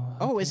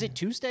 Oh, is it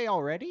Tuesday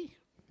already?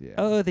 Yeah.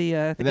 Oh, the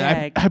And then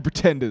gag. I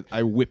pretend to,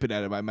 I whip it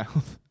out of my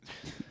mouth.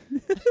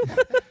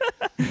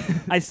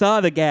 I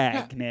saw the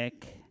gag,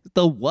 Nick.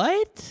 The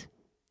what?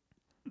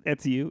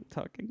 That's you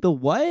talking. The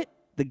what?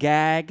 The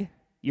gag.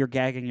 You're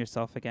gagging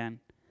yourself again.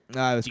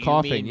 I was Do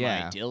coughing. you mean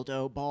Yeah, my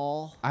dildo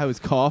ball? I was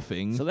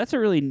coughing. So that's a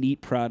really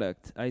neat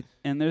product.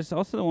 And there's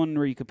also the one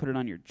where you could put it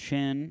on your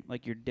chin,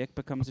 like your dick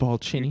becomes ball your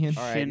chinian?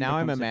 All right, chin now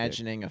I'm becomes a dick.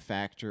 imagining a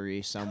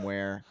factory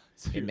somewhere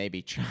in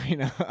maybe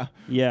China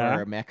Yeah.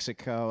 or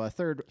Mexico. A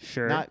third,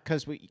 Sure. not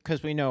because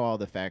we know all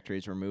the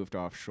factories were moved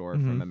offshore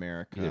from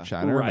America Either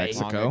China or Right.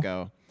 long Mexico.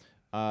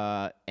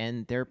 ago,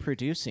 and they're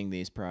producing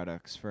these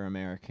products for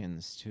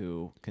Americans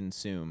to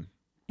consume.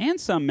 And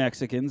some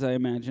Mexicans, I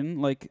imagine.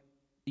 Like,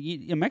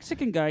 a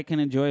Mexican guy can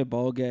enjoy a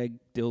ball gag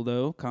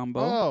dildo combo.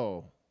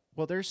 Oh,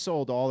 well, they're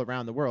sold all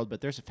around the world, but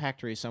there's a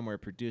factory somewhere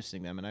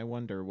producing them, and I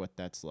wonder what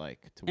that's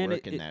like to And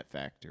work it- in that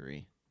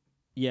factory.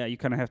 Yeah, you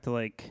kind of have to,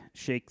 like,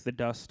 shake the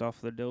dust off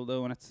the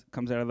dildo when it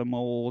comes out of the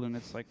mold and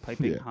it's, like,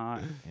 piping Yeah.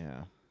 hot.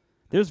 Yeah.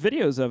 There's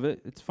videos of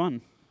it. It's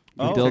fun.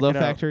 The Check dildo it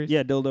out. factories?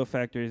 Yeah, dildo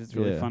factories. It's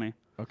really Yeah. funny.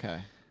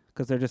 Okay.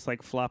 Because they're just,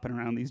 like, flopping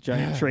around these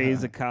giant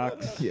trays of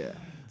cocks. Yeah.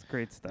 It's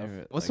great stuff.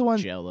 They're What's like the one-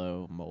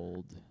 Jello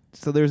mold.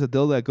 So there's a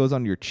dildo that goes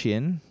on your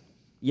chin.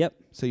 Yep.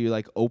 So you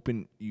like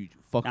open, you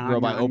fuck a Nah, girl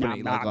by nah,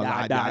 opening. nah, Like, nah, oh,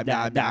 nah, nah, nah, nah,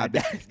 nah, nah, nah.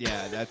 nah.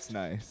 Yeah, that's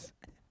nice.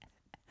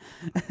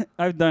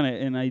 I've done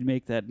it, and I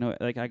make that noise.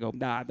 Like, I go,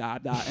 da, da,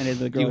 da, and then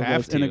the girl have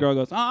goes, and the to. girl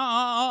goes, and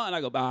I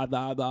go, ba,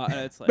 ba, ba, and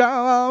it's like, ba,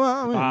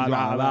 ba,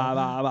 ba,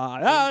 ba, ba,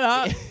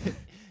 da, da.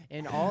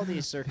 In all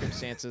these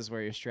circumstances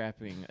where you're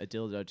strapping a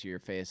dildo to your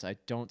face, I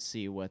don't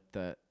see what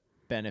the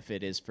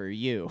benefit is for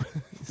you.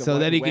 The So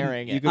one then you can-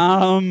 wearing you it.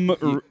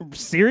 can-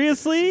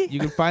 Seriously? You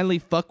can finally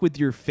fuck with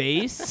your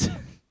face.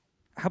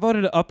 How about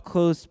an up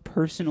close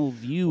personal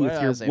view What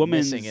with your else am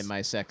woman's missing in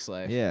my sex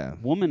life? Yeah.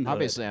 womanhood?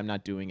 Obviously, I'm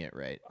not doing it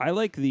right. I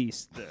like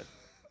these.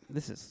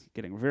 This is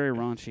getting very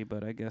raunchy,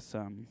 but I guess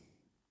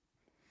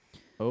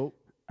Oh,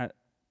 I-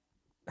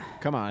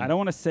 come on. I don't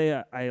want to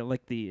say I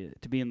like to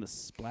be in the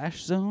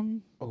splash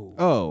zone,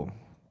 Oh.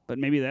 but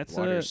maybe that's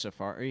Water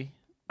safari.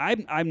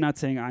 I'm not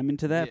saying I'm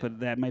into that, Yeah. but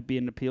that might be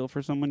an appeal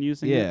for someone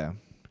using it Yeah.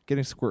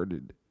 Getting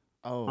squirted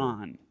Oh,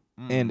 on.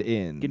 and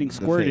in. Getting the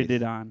squirted face.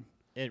 it on.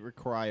 it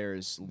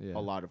requires Yeah. a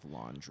lot of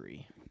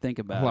laundry. Think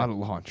about A lot it. of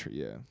laundry,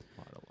 yeah. A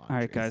lot of All laundry.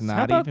 right, guys. It's how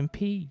not about, even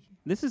pee.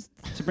 this is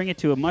to bring it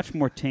to a much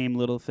more tame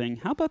little thing.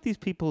 How about these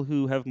people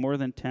who have more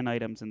than 10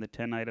 items in the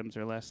 10 items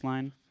or less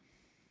line?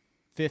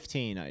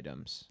 15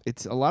 items.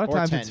 It's a lot of Or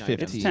times 10 it's items.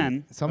 15. It's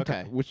 10.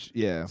 Sometimes, Okay. which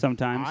yeah.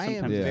 Sometimes. I am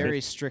sometimes Yeah. very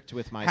 50. strict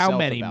with myself. How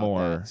many about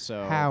more? That,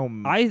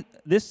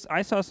 so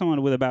I saw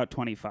someone with about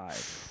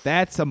 25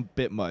 That's a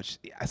bit much.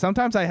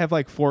 Sometimes I have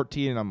like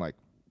 14 and I'm like,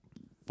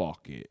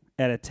 fuck it.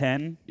 at a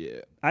 10.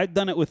 Yeah. I've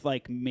done it with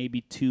like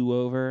maybe 2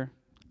 over.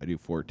 I do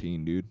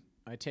 14, dude.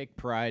 I take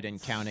pride in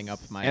counting up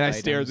my And I items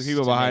stare at the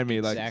people to behind make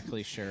me like-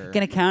 exactly sure.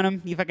 Gonna count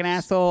them, you fucking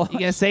asshole. You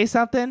gonna say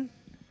something?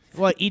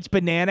 What, each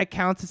banana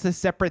counts as a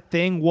separate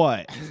thing?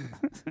 What?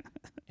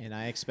 And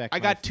I expect I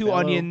my got 2 fellow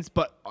onions,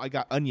 but I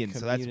got onions,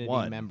 so that's community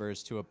 1.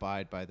 members to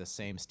abide by the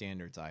same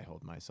standards I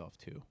hold myself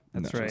to.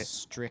 That's No. right. Just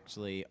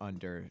strictly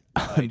under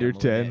Under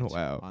item 10? limit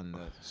Wow. on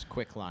the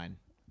quick line.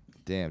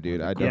 Damn, dude.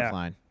 I Quick don't. Yeah.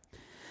 line.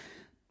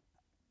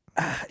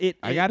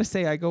 I gotta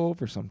say, I go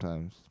over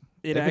sometimes.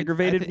 It If it-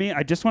 aggravated I thi- me.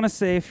 I just want to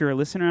say, if you're a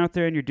listener out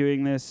there and you're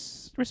doing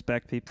this,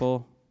 respect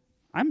people.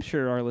 I'm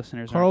sure our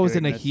listeners Carl aren't was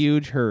in doing a this.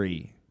 huge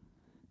hurry.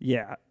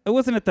 Yeah. It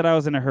wasn't it that I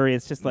was in a hurry.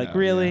 It's just like, No,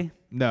 really? yeah.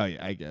 No,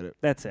 yeah, I get it.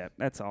 That's it.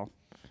 That's all.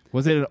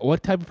 Was it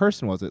what type of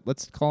person was it?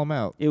 Let's call him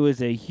out. It was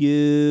a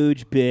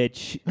huge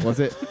bitch. Was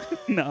it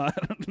No, I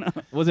don't know.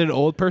 was it an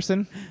old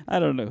person? I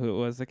don't know who it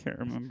was. I can't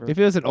remember. If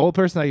it was an old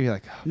person, I'd be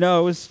like, No,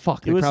 it was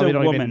Fuck, It they was probably a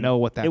don't even woman. know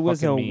what that It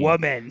was a fucking means.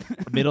 woman.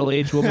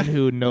 middle-aged woman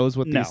who knows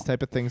what No. these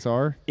type of things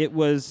are. It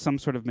was some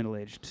sort of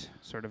middle-aged,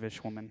 sort of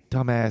ish woman.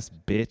 Dumbass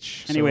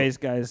bitch. Anyways,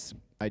 guys,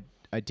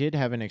 I did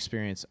have an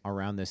experience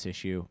around this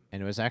issue,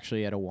 and it was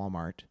actually at a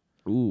Walmart.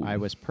 Ooh, I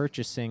was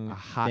purchasing a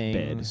hotbed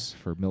things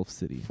for MILF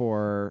City.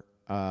 for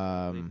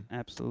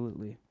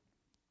absolutely.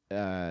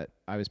 I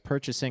was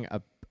purchasing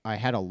I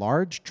had a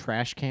large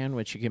trash can,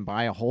 which you can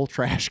buy a whole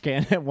trash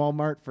can at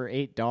Walmart for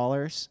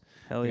 $8.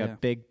 Hell Like yeah. a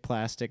big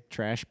plastic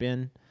trash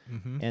bin,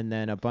 and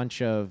then a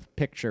bunch of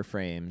picture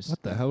frames.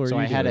 What the hell are so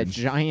you I had a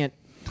doing?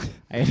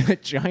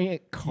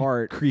 giant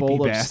cart Creepy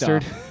full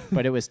bastard. of stuff,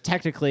 but it was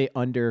technically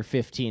under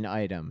 15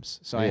 items.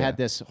 So I Yeah. had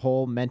this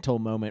whole mental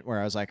moment where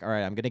I was like, all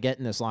right, I'm going to get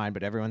in this line,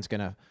 but everyone's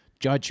going to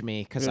judge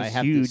me because It I was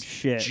have huge this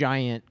shit.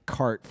 giant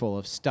cart full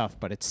of stuff,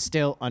 but it's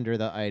still under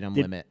the item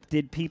limit.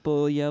 Did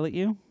people yell at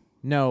you?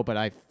 No, but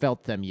I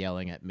felt them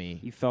yelling at me.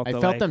 You felt I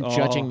the, felt like, them oh,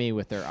 judging me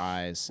with their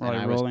eyes, Probably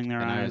and I was rolling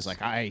their and I eyes. was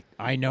like,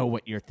 I know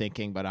what you're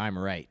thinking, but I'm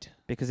right.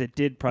 Because it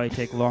did probably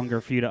take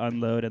longer for you to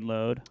unload and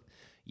load.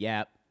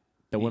 Yeah.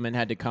 The woman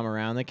had to come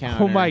around the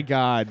counter. Oh my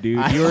god,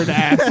 dude, you're an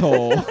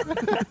asshole.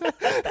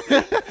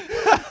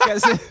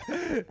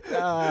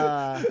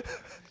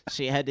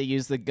 She had to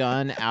use the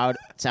gun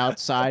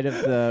outside of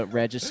the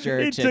register.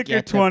 It to took her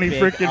get the 20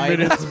 big freaking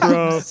minutes,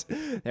 bro. items.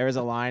 There was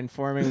a line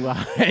forming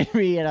behind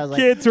me, and I was like,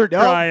 Kids were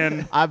 "Nope,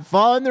 crying. I'm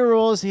following the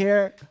rules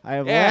here. I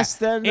have less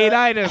than 8 the-"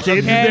 items.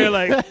 Kids okay? they're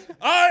like,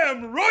 I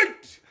am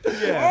right.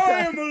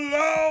 I am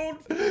allowed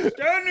to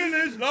stand in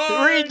this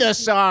line. Read the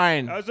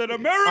sign. As an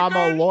American. I'm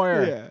a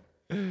lawyer.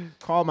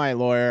 Call my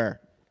lawyer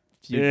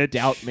if you Bitch.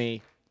 doubt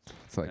me.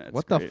 It's like, That's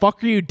what the great.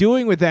 fuck are you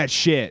doing with that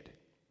shit?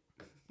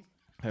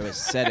 I was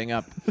setting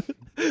up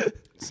Yeah,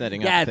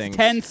 it's things.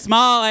 10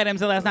 small items,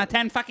 so that's not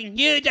 10 fucking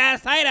huge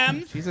ass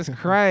items. Jesus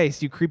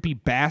Christ, you creepy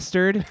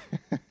bastard.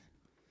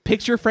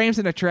 Picture frames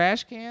in a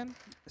trash can?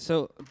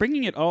 So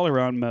bringing it all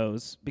around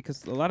Moe's,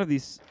 because a lot of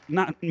these,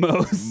 not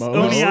Moe's, Moe's, the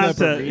Oneonta,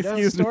 burrito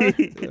excuse store?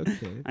 me.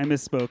 Okay. I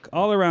misspoke.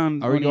 All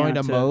around Are we going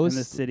to Oneonta Moe's in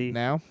the city.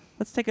 now?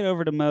 Let's take it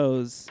over to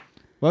Moe's.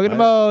 Welcome to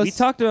Moe's. We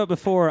talked about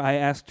before, I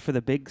asked for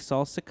the big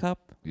salsa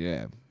cup.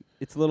 Yeah.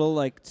 It's a little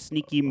like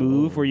sneaky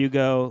move where you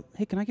go,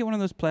 hey, can I get one of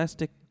those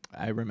plastic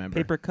I remember.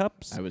 paper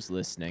cups? I was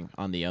listening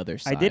on the other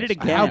side. I did it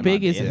again. How am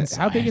big on is the it?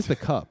 How big inside. is the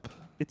cup?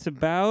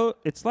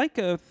 It's like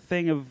a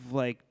thing of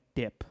like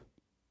dip,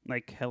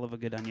 like hell of a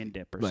good onion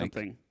dip or Like-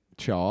 something.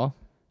 Chaw?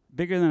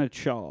 Bigger than a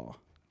chaw.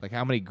 Like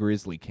how many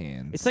grizzly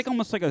cans? It's like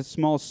almost like a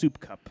small soup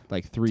cup.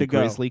 like 3 to go.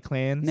 grizzly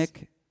clans?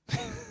 Nick,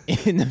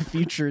 In the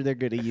future, they're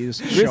going to use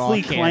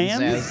Grizzly chaw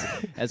cans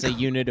clams? as a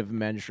unit of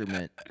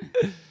measurement.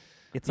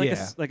 it's like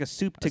Yeah. like a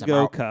soup to It's go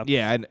about- cup.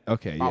 Yeah,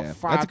 okay, About yeah.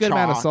 5 That's a good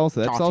amount of chaw- salsa.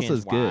 That chaw salsa tins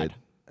is good. wide.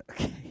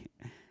 Okay.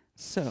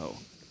 So,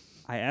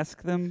 I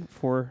ask them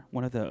for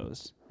one of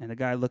those, and the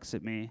guy looks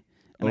at me,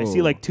 and I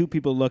see Oh. like 2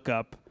 people look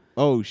up,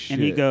 Oh shit.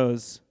 and he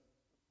goes,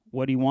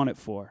 "What do you want it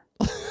for?"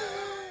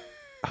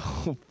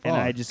 Oh, And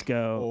I fuck. just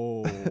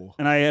go, Oh.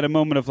 and I had a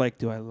moment of like,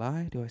 do I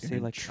lie? Do I say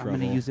in like I'm going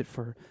to trouble. use it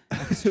for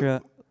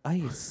extra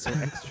ice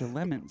or extra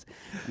lemons?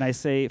 And I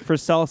say for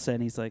salsa,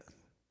 and he's like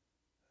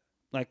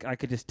I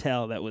could just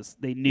tell that was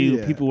they knew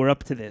Yeah. people were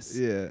up to this.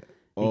 Yeah.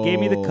 He gave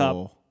me the cup,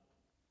 Oh.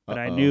 but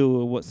I Uh-oh.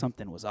 knew what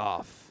something was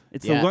off.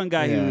 It's Yeah, the one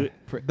guy who,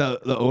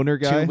 The owner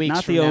guy? 2 weeks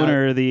not from the now-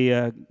 owner,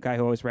 the guy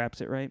who always wraps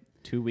it right.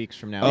 2 weeks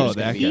from now, Oh, there's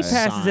gonna that be guy. He a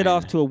passes it sign.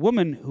 off to a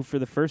woman who, for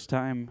the first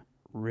time,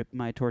 ripped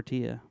my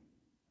tortilla.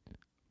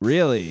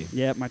 Really?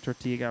 Yeah, my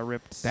tortilla got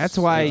ripped. That's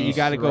why Did you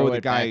got to go throw with the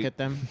it back guy. at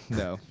them.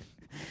 No.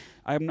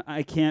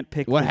 I can't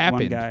pick What one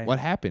happened? guy. What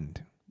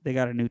happened? They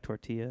got a new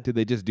tortilla. Did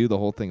they just do the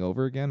whole thing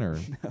over again, or?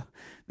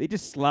 They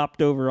just slopped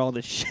over all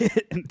the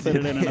shit and put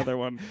it in another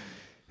one.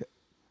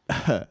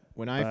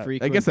 When I But-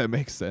 frequent, I guess that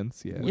makes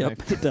sense. Yeah.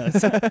 Yep, it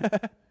does.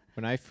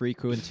 when I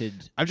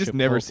frequented, I've just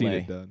never seen Chipotle,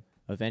 it done.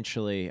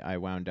 Eventually, I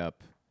wound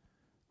up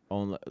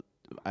only.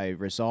 I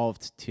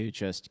resolved to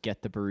just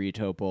get the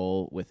burrito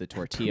bowl with the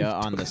tortilla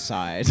on the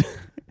side.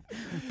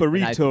 Burrito.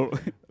 I like how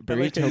you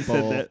Burrito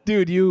said bowl that.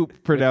 Dude, you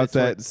pronounce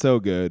tor- that so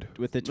good.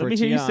 with the Let tortilla. me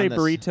hear you say on the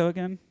burrito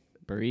again.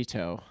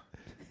 Burrito.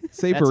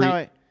 Say That's how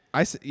burrito.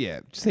 I Just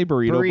say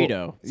burrito.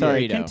 burrito.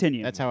 Sorry, burrito.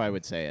 continue. That's how I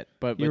would say it.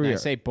 But Here when we I are.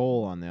 say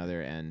bowl on the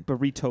other end,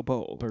 Burrito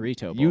bowl.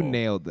 burrito bowl. You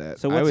nailed that.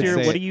 So I what's would your?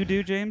 say What it- do you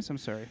do, James? I'm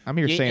sorry. I'm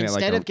here saying it like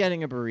instead a, of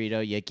getting a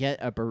burrito, you get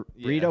a burrito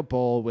Yeah.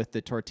 bowl with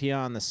the tortilla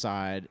on the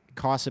side.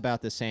 Costs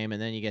about the same,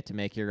 and then you get to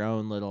make your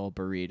own little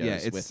burritos Yeah,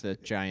 it's- with the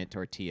giant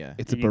tortilla.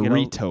 it's a And you get a-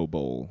 burrito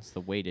bowl. It's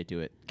the way to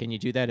do it. Can you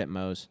do that at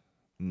Moe's?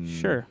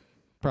 Sure,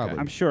 Probably.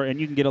 I'm sure, and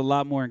you can get a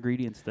lot more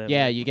ingredients that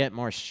Yeah, way. you get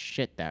more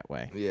shit that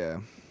way. Yeah.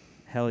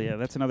 Hell yeah,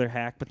 that's another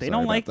hack. But they Sorry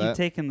don't about like you that.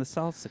 taking the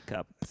salsa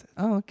cup.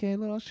 Oh, okay. A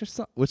little extra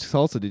salt. Which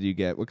salsa did you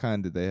get? What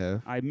kind did they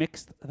have? I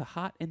mixed the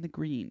hot and the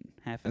green,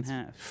 half and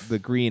half. The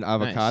green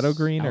avocado Nice.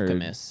 green or?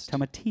 Alchemist.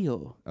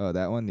 Tomatillo. Oh,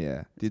 that one.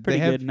 Yeah. It's Did pretty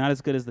they have? good. Not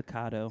as good as the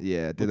Cado,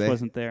 Yeah. Did which they?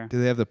 wasn't there.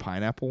 Did they have the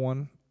pineapple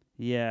one?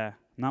 Yeah,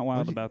 not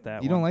wild you- about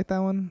that You one. don't like that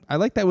one? I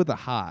like that with the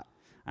hot.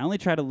 I only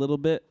tried a little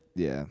bit,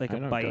 Yeah. like I a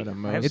don't bite. go to I have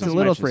Moe's It's some a in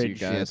little my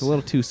fridge. you Yeah, guys. it's a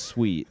little too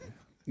sweet.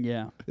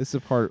 Yeah. This is the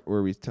part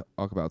where we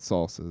talk about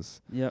salsas.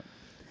 Yep.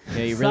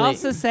 Yeah, you really,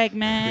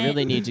 segment. you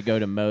really need to go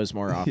to Moe's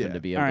more often Yeah. to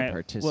be able All to right,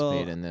 participate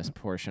well, in this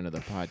portion of the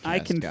podcast. I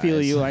can guys. feel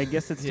you. I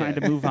guess it's time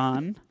to move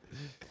on.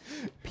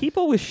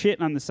 People with shit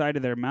on the side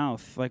of their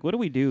mouth. Like, what do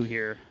we do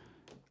here?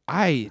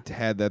 I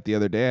had that the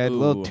other day. I had a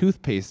little Ooh.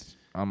 toothpaste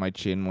on my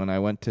chin when I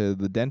went to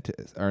the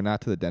dentist, or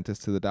not to the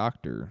dentist, to the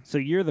doctor. So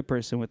you're the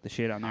person with the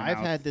shit on their I've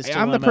mouth. had this.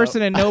 I'm the dilemma-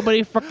 person and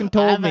nobody fucking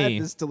told I've me.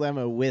 had this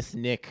dilemma with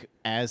Nick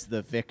as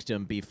the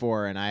victim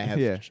before, and I have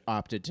Yeah.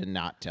 opted to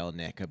not tell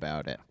Nick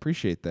about it.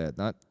 Appreciate that.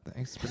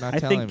 Thanks for not I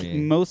telling think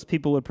me. most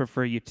people would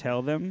prefer you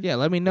tell them. Yeah,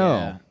 let me know.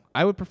 Yeah.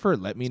 I would prefer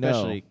let me know.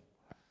 Especially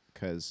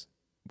because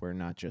we're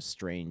not just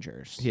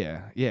strangers.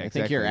 Yeah, I exactly.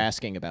 think you're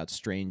asking about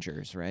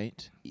strangers,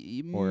 right?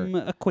 Or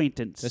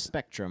Acquaintance. the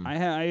spectrum. I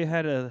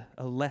had a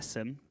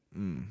lesson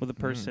with a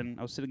person.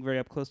 I was sitting very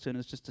up close to, and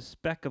it's just a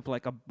speck of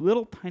like a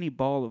little tiny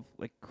ball of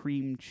like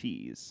cream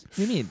cheese. What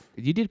do you mean?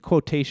 You did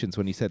quotations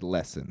when you said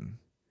lesson.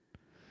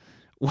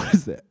 What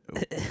is that?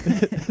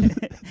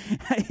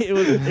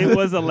 it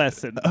was a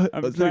lesson.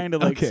 I'm was it? trying to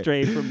like Okay.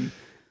 stray from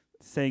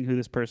saying who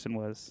this person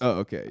was. Oh,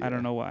 okay. I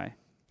don't know why.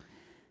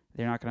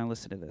 They're not going to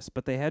listen to this,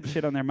 but they had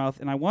shit on their mouth,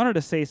 and I wanted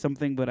to say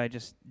something, but I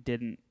just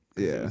didn't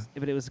Yeah.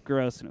 But it was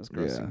gross, and it was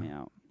grossing Yeah. me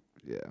out.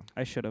 Yeah.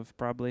 I should have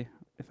probably,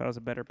 if I was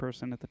a better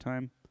person at the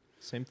time.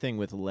 Same thing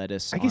with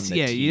lettuce. I guess on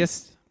the you teeth.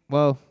 just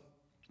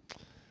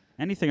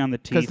Anything on the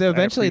because teeth,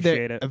 eventually I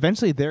appreciate they're it.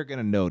 eventually they're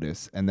gonna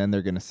notice, and then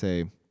they're gonna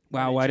say,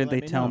 Wow, Why why didn't didn't you they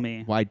let me tell know?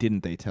 me? "Why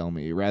didn't they tell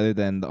me?" Rather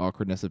than the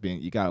awkwardness of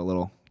being, "You got a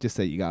little." Just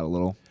say, "You got a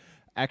little,"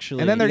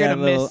 Actually, and then they're You gonna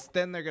got a little- miss.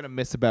 Then they're gonna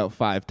miss about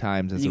 5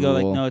 times as And you a go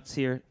rule. like, no, it's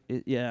here.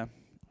 Yeah.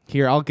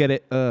 Here, I'll get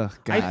it. Ugh,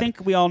 God. I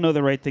think we all know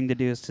the right thing to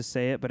do is to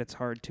say it, but it's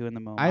hard to in the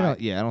moment. I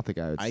don't. Yeah, I don't think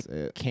I would I say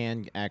it.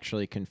 can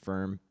actually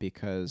confirm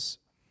because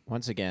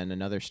once again,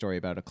 another story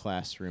about a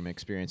classroom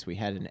experience. We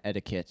had an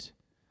etiquette,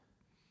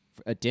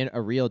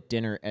 a real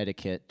dinner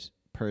etiquette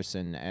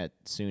person at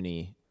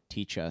SUNY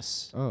teach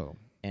us, Oh,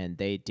 and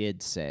they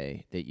did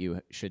say that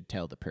you should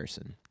tell the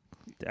person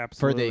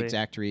Absolutely. for the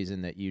exact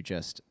reason that you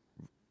just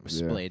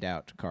splayed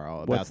out,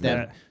 Carl, about What's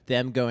that?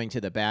 them going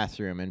to the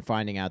bathroom and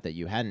finding out that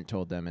you hadn't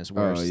told them is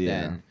worse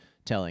yeah. than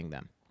telling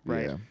them.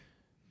 Right. Yeah.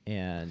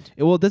 And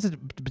Well, does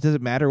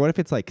it matter? What if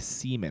it's like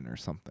semen or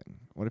something?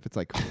 What if it's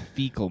like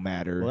fecal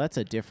matter well, that's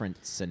a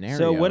different scenario.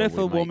 So what if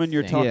we a might woman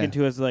you're think. talking Yeah.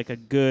 to has like a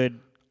good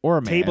or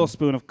a man?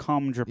 tablespoon of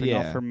cum dripping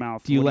Yeah. off her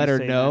mouth? Do you What let her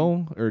say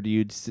know, or do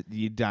you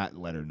not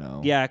let her know?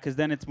 then? Yeah, because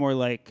then it's more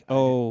like,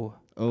 oh,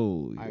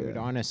 Oh, I would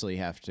yeah. honestly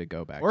have to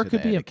go back Or it to could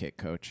the be a- etiquette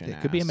coach and it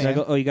could be a ask. man. so I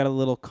go, oh, you got a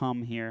little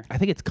cum here. I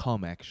think it's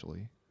cum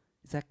actually.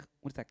 Is that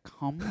what is that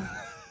cum?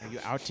 Are you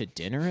out to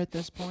dinner at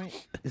this point?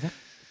 Is that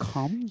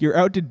cum? You're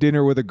out to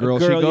dinner with a girl.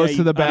 girl, she goes yeah,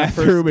 to the on a first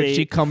bathroom and she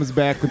date. comes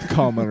back with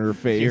cum on her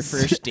face. Your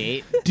first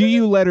date? Do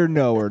you let her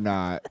know or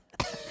not?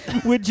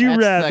 Would you That's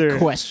rather? the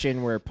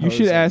question we're You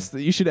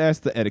posing. should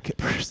ask the etiquette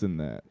person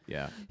that.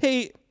 Yeah.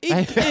 Hey,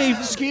 hey,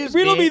 Excuse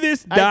riddle me. me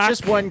this, Doc.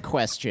 Just one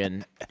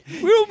question.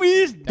 Riddle me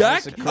this,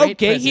 Doc. was a great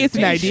Okay, here's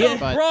an presentation, idea.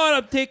 but-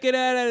 Broad, I'm taking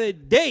out on a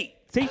date.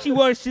 Say she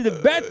walks to the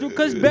bathroom,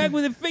 comes back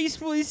with a face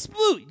full of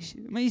splooge.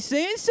 Am I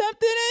saying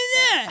something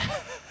like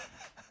that?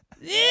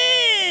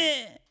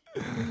 Yeah.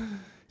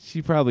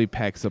 She probably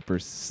packs up her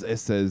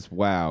says,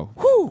 "Wow,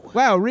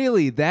 wow,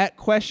 really? That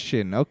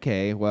question?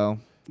 Okay, well,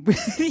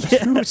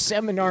 Two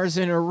seminars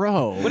in a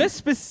row. What a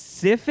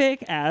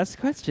specific ass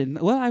question.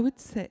 Well, I would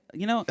say, are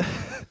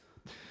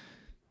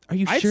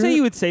you I'd sure? say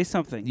you would say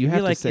something. You You'd be have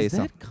to like, say is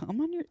something. that cum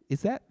on your?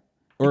 Is that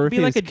It or could if be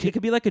like it's it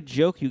could be like a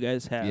joke you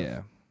guys have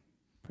yeah?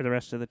 for the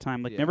rest of the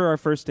time. Like, Yeah. remember our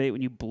first date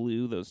when you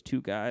blew those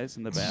 2 guys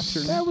in the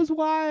bathroom? That was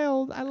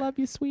wild. I love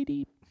you,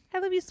 sweetie. I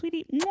love you,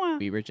 sweetie. Mwah.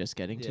 We were just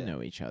getting to Yeah.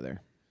 know each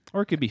other.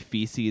 Or it could be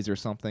feces or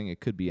something. It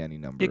could be any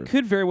number. It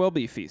could very well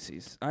be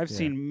feces. I've Yeah.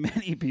 seen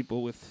many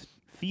people with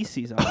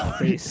feces on their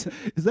face.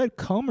 Is that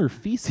cum or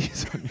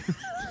feces on your?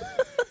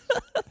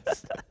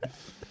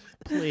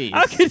 Please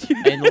How could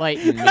you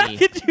enlighten How me.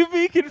 could you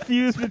be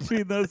confused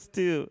between those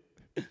two?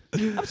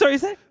 I'm sorry,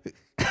 is that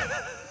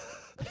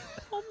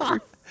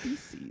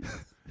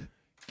feces?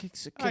 Can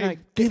I-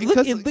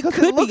 It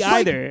could be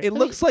either. It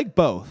looks like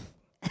both.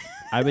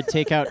 I would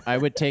take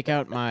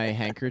out my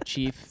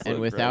handkerchief and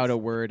So without gross. a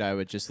word I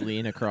would just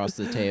lean across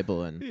the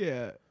table and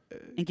Yeah.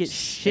 And get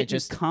shit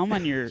just- just cum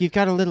on your. you've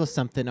got a little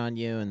something on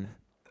you and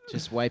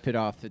just wipe it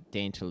off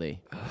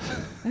daintily,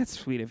 That's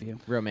sweet of you.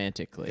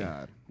 romantically.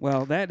 God.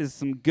 Well, that is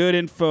some good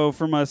info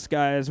from us,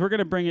 guys. We're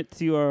gonna bring it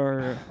to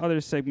our other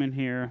segment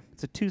here.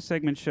 It's a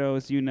 2-segment show,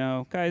 as you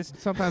know, guys.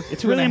 Sometimes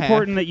It's really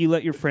important that you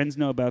let your friends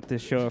know about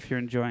this show if you're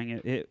enjoying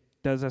it. It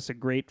does us a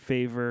great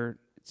favor.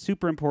 It's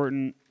super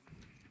important.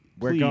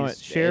 We're Please going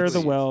share the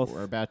it's- wealth.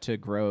 We're about to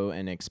grow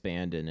and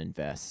expand and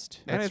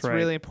invest. And That's it's right.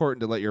 really important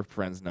to let your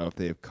friends know if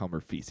they have cum or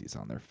feces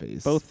on their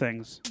face. Both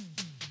things.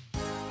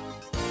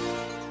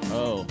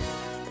 Oh,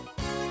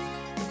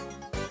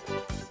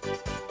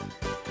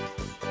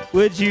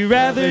 Would you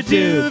rather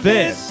do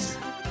this?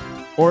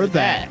 or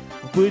that.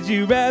 Would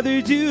you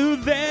rather do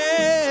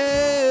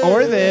that?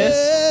 Or this.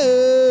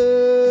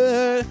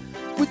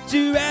 Would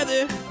you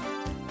rather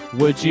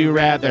Would you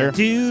rather?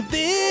 do this?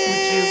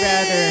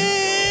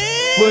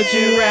 Would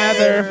you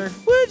rather?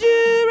 Would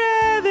you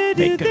rather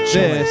do Make a this?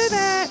 choice. or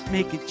that?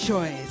 Make a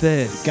choice.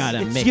 This.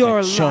 gotta It's make your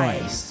a life.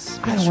 choice.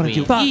 I don't wanna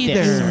do between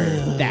either. this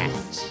or that.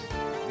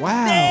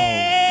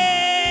 Wow.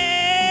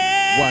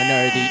 One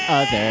or the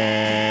other.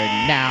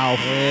 Now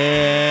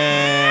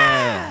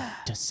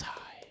decide.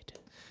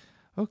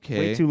 Okay.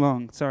 Way too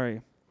long.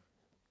 Sorry.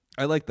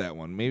 I like that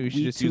one. Maybe we should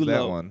We just too use that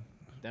low. one.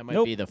 That might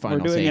Nope. be the final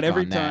We're doing take it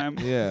every on that. time.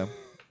 Yeah.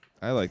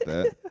 I like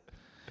that.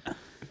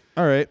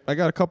 All right. I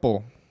got a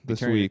couple this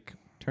Turn- week.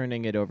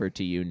 Turning it over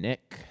to you,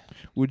 Nick.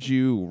 Would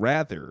you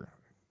rather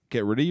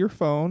get rid of your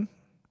phone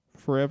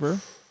forever?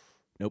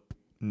 Nope.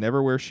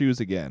 Never wear shoes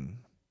again.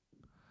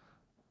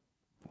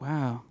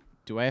 Wow.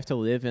 Do I have to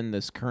live in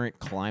this current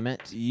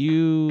climate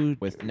You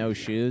with no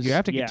shoes? you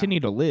have to Yeah. continue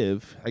to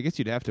live. I guess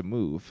you'd have to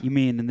move. You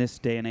mean in this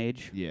day and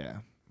age? Yeah.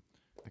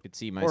 I could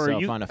see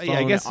myself you- on a phone yeah,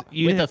 I guess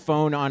you with ha- a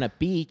phone on a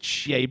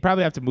beach. Yeah, you'd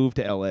probably have to move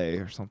to LA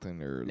or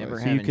something or Never like,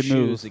 So you having could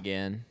shoes move.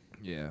 again.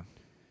 Yeah.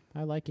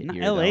 I like it No,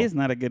 here. LA though. is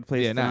not a good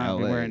place Yeah, to not not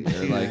be LA. wearing Or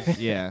shoes. like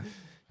yeah.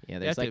 Yeah,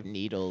 have there's to- like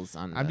needles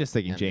on. I'm just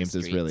thinking on the James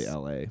is really streets.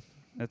 LA.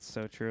 That's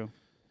so true.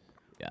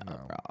 Yeah. No.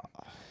 bro.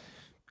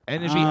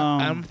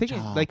 And I'm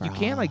thinking like you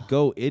can't like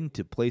go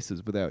into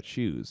places without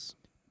shoes.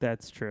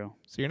 That's true.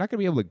 So you're not gonna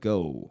be able to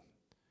go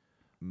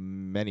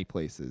many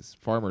places.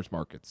 Farmers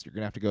markets. You're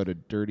gonna have to go to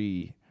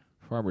dirty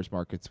farmers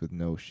markets with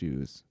no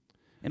shoes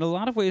In a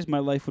lot of ways, my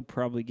life would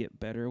probably get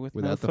better with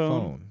without no the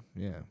phone. phone.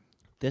 Yeah.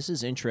 This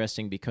is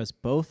interesting because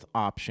both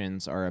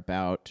options are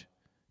about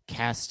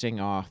casting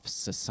off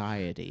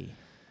society.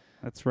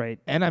 That's right.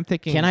 And I'm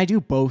thinking, Can I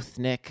do both,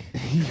 Nick?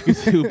 you could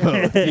do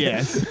both?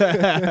 Yes.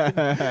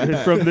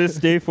 From this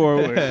day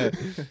forward,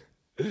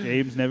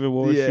 James never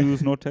wore Yeah.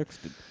 shoes nor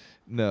texted.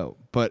 No,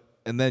 but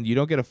and then you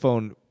don't get a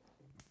phone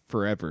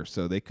forever,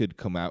 so they could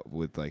come out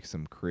with like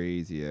some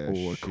crazy ass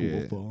Oh, a cool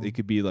shit. phone. They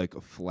could be like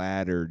a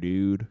flatter,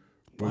 dude.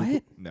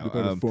 What? No, What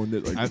about a phone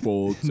that like I'm-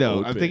 folds? no,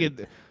 I'm open?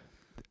 thinking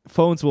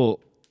phones will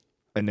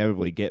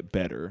inevitably get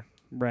better.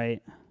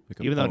 Right.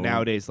 Even though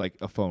nowadays, like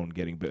a phone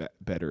getting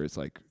better is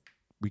like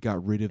we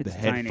got rid of It's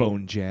the tiny.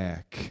 headphone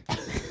jack.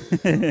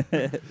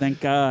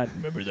 Thank God.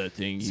 Remember that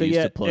thing So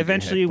yeah,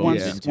 eventually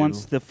once into?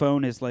 once the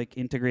phone is like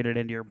integrated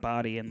into your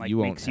body and like You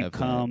won't makes you have that.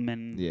 come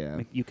and Yeah.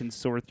 like, you can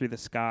soar through the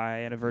sky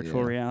in a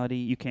virtual Yeah. reality,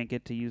 you can't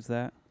get to use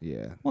that.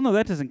 Yeah, Well, no,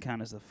 that doesn't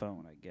count as the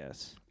phone, I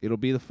guess. it'll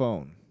be the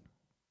phone.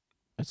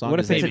 As long What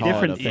as if it's they a call it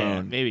different a thing?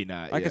 phone. Maybe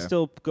not. I yeah. can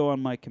still go on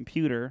my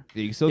computer.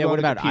 Yeah, you can still Yeah, go what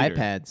on a about computer.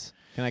 iPads?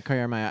 Can I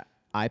carry my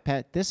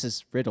iPad? This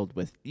is riddled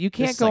with. You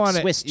can't This is go like on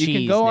it. Swiss You can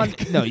cheese, go on.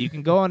 Nick. No, you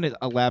can go on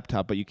a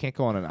laptop, but you can't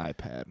go on an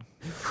iPad.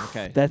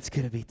 Okay. That's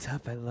gonna be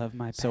tough. I love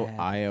my So pad.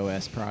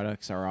 iOS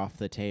products are off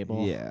the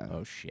table. Yeah.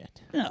 Oh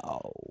shit.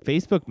 No.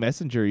 Facebook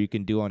Messenger you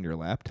can do on your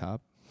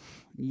laptop.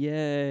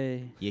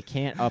 Yay. You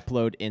can't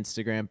upload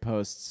Instagram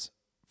posts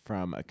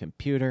from a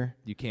computer.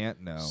 You can't.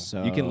 No.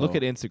 So you can look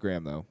at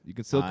Instagram though. You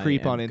can still I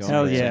creep am on going Instagram.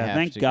 Hell to yeah, have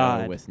thank to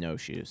God. Go with no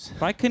shoes.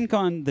 If I couldn't go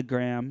on the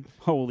gram,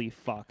 holy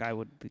fuck, I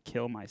would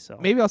kill myself.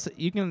 Maybe also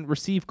you can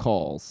receive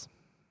calls.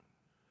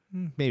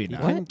 Maybe You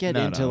not. couldn't get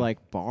No, into no.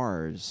 like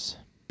bars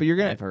But you're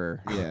gonna.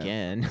 ever yeah.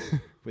 again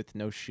with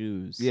no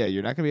shoes. Yeah,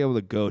 you're not gonna be able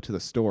to go to the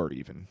store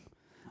even.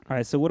 All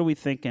right, so what are we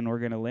thinking we're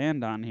gonna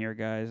land on here,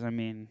 guys? I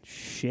mean,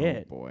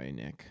 shit. Oh boy,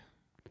 Nick.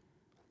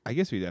 I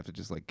guess we'd have to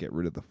just like get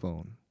rid of the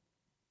phone.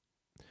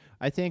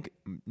 I think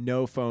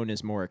no phone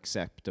is more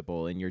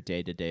acceptable in your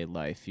day-to-day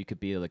life. You could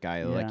be the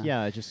guy like, Yeah.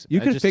 I just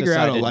You I could just figure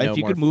out a decided life. no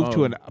You more could move to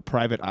phone. a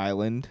private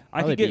island. I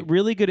Probably could get be-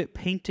 really good at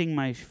painting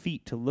my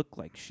feet to look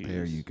like shoes.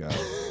 There you go.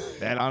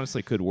 That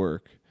honestly could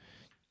work.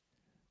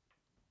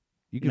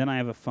 You And then I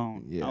have a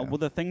phone. Yeah. Well,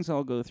 the things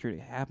I'll go through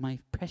to have my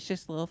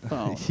precious little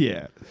phone.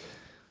 yeah.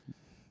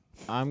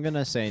 I'm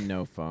gonna say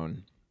no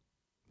phone.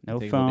 No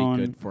think it'll be phone.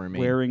 good for me.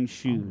 Wearing I'll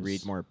shoes.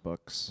 read more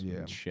books. Yeah.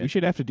 and We shit.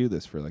 should have to do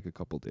this for like a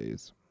couple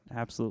days.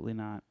 Absolutely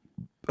not.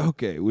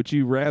 Okay, would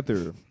you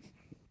rather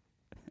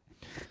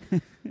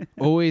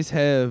always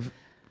have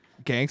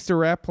gangster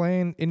rap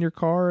playing in your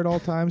car at all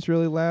times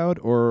really loud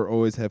or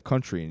always have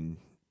country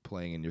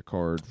playing in your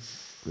car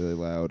really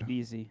loud?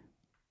 Easy.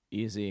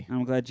 Easy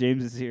I'm glad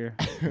James is here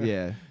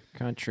Yeah.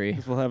 country.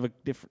 because we'll have a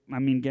different. I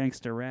mean,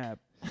 gangster rap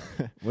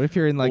What if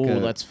you're in like Ooh, a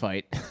let's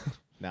fight.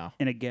 No.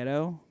 in a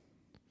ghetto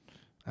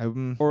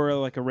I'm- or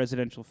like a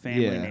residential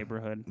family Yeah.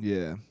 neighborhood,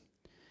 yeah.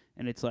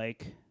 and it's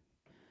like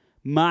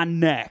my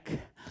neck,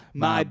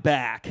 my My-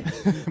 back,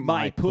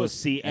 my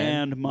pussy,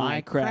 and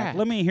my crack.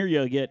 Let me hear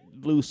you get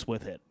loose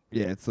with it.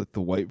 Yeah, it's like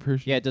the white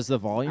version. Yeah, does the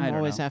volume I don't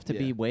always know. have to Yeah.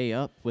 be way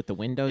up with the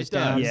windows It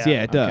does. down? Yeah.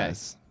 Yeah, it Okay.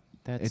 does.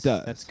 That's, It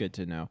does. That's good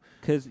to know.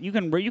 Because you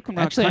can rock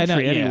Actually, I know,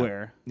 country yeah.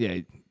 anywhere. Yeah,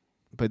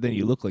 but then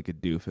you look like a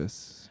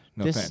doofus.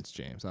 No This- offense,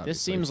 James. This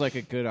Obviously. seems like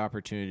a good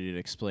opportunity to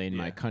explain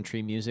my Yeah.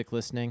 country music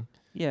listening.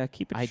 Yeah,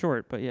 keep it I-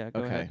 short, but yeah, go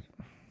Okay. ahead.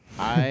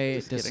 I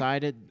Just kidding.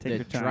 decided Take your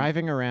that time.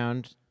 driving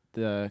around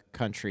the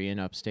country in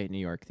upstate New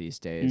York these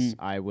days,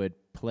 I would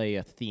play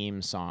a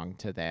theme song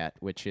to that,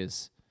 which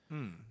is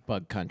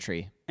Bug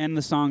Country. And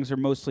the songs are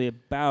mostly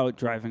about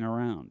driving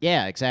around.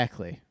 Yeah,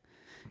 exactly.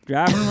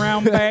 Driving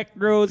around back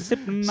roads,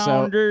 sipping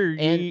So, on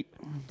dirty.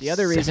 The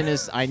other reason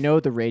is I know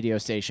the radio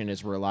station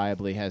is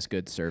reliably has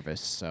good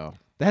service, so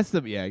That's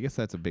the I guess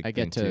that's a big I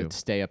thing get to too.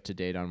 stay up to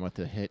date on what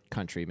the hit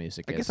country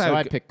music I is. guess So I would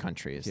I go- pick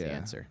country as the Yeah.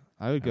 answer.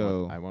 I would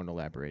go. I won't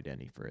elaborate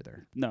any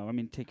further. No, I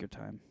mean, take your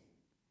time.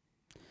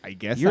 I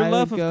guess Your I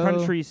love would of go-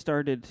 country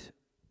started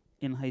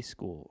in high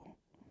school.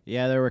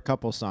 Yeah, there were a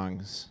couple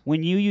songs.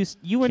 When you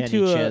went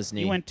Kenny to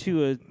Chesney. you went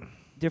to a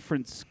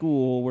different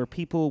school where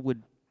people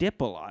would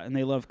dip a lot and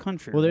they love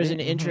country. Well, there's right?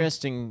 an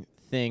interesting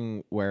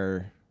thing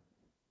where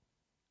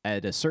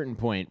at a certain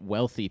point,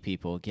 wealthy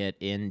people get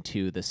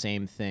into the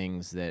same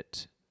things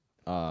that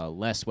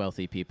less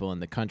wealthy people in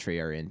the country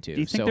are into. Do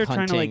you think So they're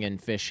trying to, hunting like-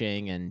 and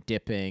fishing and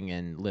dipping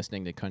and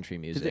listening to country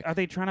music. Are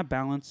they trying to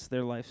balance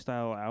their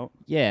lifestyle out?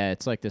 Yeah,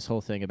 it's like this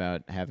whole thing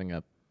about having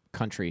a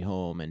country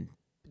home and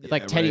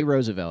like Yeah, Teddy right.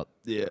 Roosevelt,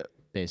 Yeah.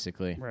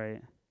 basically.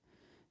 Right.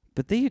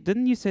 But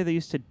didn't you say they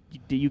used to?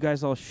 You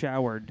guys all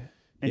showered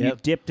and you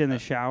Yep. dipped in the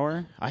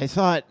shower. I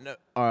thought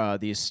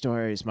these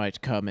stories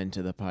might come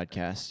into the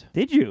podcast.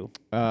 Did you?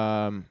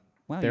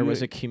 Wow. There you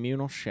was were- a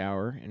communal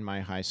shower in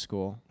my high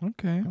school.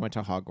 Okay. I went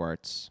to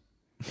Hogwarts,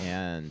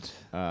 and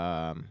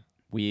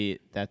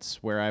That's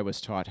where I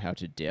was taught how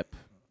to dip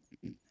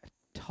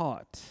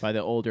Taught. by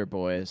the older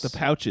boys. The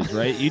pouches,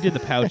 right? You did the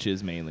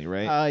pouches mainly,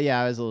 right?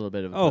 Yeah, I was a little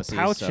bit of a Oh, pussy,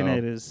 pouching so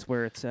it is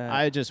where it's at.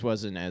 I just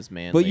wasn't as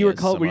manly. but you were as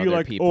called. some Were you other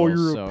like, people, oh,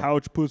 you're so- a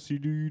pouch pussy,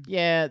 dude?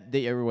 Yeah,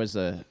 there was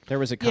a Yeah,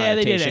 they did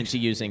connotation to actually.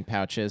 using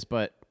pouches,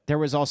 but there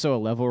was also a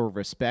level of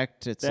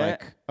respect. It's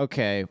That- like,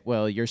 okay,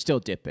 well, you're still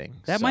dipping.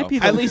 That so- might be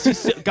the At least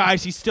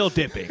he's still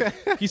dipping.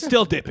 He's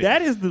still dipping.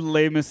 That is the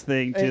lamest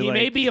thing too. he like,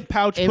 may be a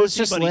pouch It pussy, was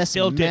just but he's less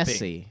still dipping.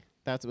 messy.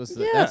 That's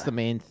the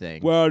main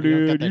thing. Wow, You don't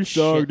dude, got that you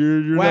suck, shit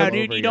dude. You're Wow, not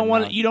dude, over you your don't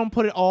want mouth. you don't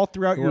put it all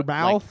throughout your Like,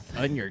 mouth.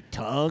 on your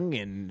tongue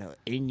and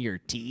in your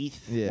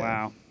teeth. Yeah.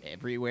 Wow.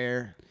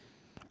 Everywhere.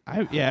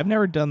 I've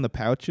never done the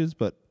pouches,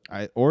 but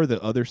or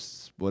the other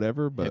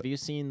whatever. But Have you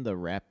seen the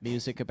rap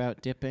music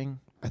about dipping?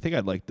 I think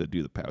I'd like to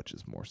do the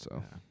pouches more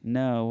so.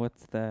 No,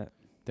 what's that?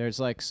 There's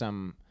like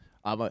some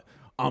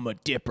I'm a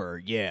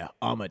dipper. Yeah,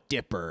 I'm a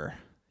dipper.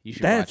 You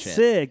should That's watch it.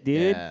 sick,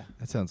 dude. Yeah,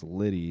 That sounds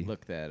litty.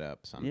 look that up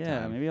sometime.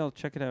 Yeah, maybe I'll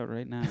check it out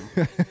right now.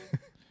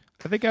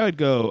 I think I'd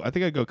go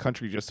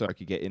country just so I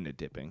could get into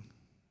dipping.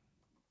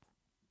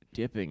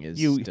 Dipping is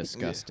You-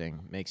 disgusting.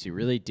 Makes you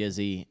really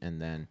dizzy.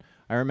 And then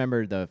I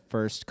remember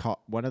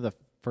one of the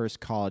first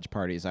college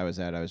parties I was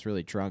at. I was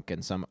really drunk,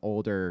 and some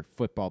older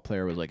football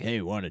player was like,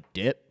 "Hey, want to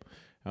dip?"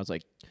 I was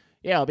like,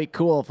 "Yeah, it'll be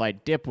cool if I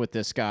dip with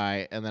this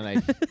guy." And then I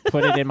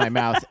put it in my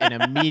mouth and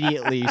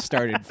immediately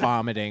started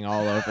vomiting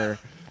all over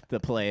the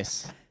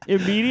place.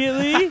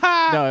 Immediately?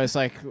 No, it's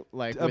like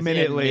A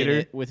minute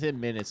later. within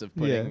minutes of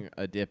putting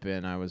a dip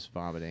in, I was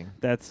vomiting.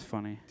 That's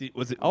funny.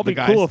 Was it? I'll the be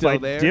guy cool if still I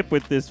there? dip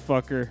with this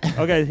fucker.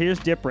 Okay, here's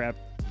dip rap.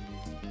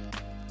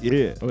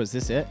 Yeah. Oh, is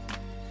this it?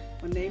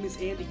 My name is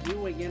Andy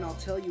Ewing, and I'll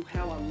tell you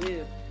how I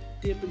live.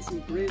 Dipping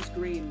some Grizz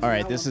Green. All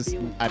right, Now this I'm is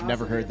feeling I've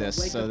never heard positive. I this.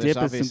 wake So up there's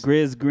Dip with some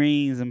obvious, Grizz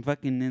Greens. I'm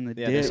fucking in the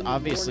yeah, there's dip.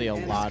 obviously a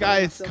lot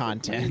guy's of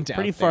content out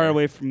Pretty far there.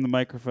 away from the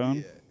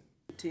microphone.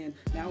 10.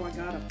 Now I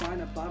gotta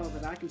find a bottle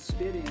that I can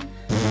spit in.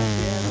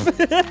 Yeah, because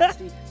it's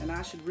nasty, and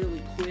I should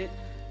really quit.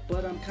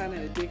 But I'm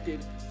kinda addicted,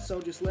 so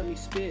just let me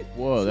spit.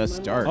 Whoa, Some that's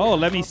lemon dark. Oh,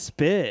 let me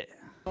spit.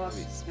 sauce,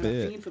 and I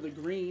spit. fiend for the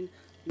green.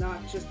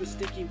 Not just the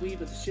sticky weed,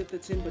 but the shit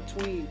that's in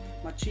between.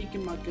 My cheek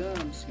and my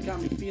gums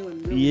got me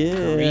feeling really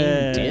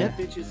Yeah. Green dip?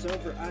 Bitch is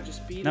over, I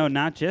just beat No, it.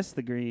 not just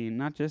the green,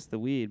 not just the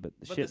weed, but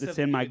the shit the that's stuff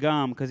in my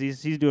gum because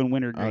he's doing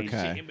winter green.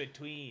 Okay. In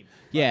between.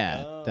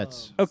 Yeah,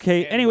 that's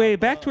Okay. Anyway,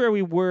 back to where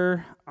we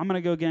were. I'm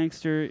gonna go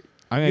gangster.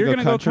 I'm You're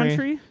gonna gonna go go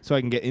country? so I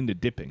can get into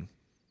dipping.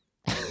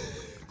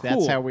 that's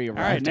Cool. how we All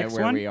right, arrived at next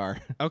where one. we are.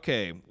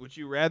 Okay. Would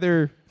you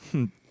rather?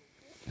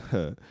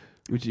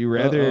 Would you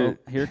rather?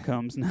 Uh-oh, here it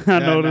comes. I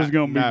know this is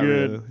gonna be not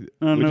good. really.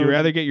 I Would know. you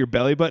rather get your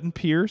belly button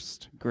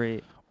pierced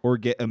Great. or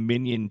get a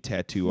minion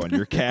tattoo on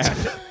your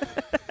calf?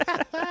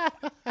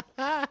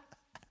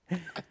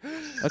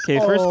 Okay,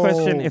 first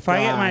question: Oh, if I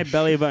get my gosh.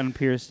 belly button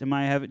pierced, do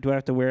I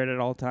have to wear it at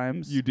all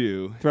times? You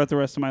do. throughout the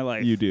rest of my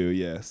life. You do.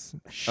 Yes.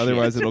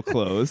 Otherwise, it'll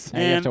close.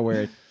 And you have And to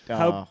wear it.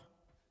 how-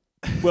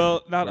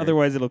 Well, not Right.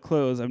 otherwise it'll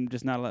close. I'm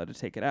just not allowed to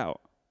take it out.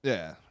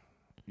 Yeah.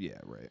 Yeah.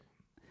 Right.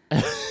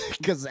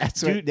 Because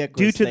that's Due, what Nick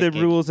due was to the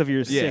thinking. rules of your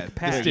Yeah, sick the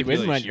past. You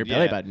wouldn't want your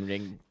belly Yeah. button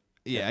ring.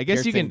 Yeah. I guess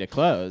your you thing can. to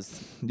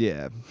close,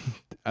 Yeah.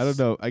 I don't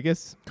know. I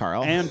guess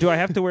Carl. And do I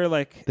have to wear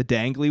like the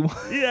dangly one,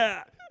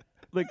 yeah,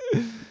 like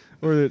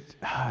or the.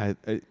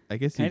 I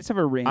guess can I you. just have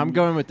a ring? I'm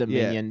going with the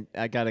Yeah. minion.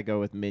 I gotta go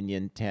with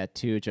minion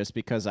tattoo just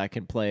because I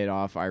can play it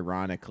off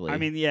ironically. I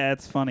mean, yeah,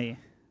 it's funny,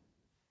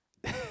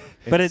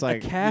 but It's a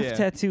like- calf yeah.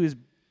 tattoo is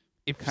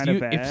If kinda If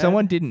bad.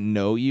 someone didn't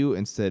know you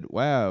and said,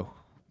 "Wow,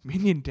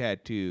 minion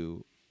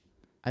tattoo,"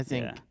 I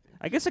think yeah.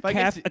 I guess a I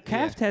calf guess a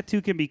calf yeah.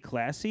 tattoo can be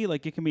classy,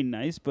 like it can be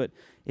nice, but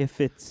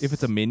if it's if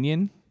it's a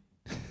minion,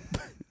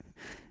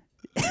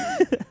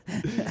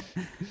 it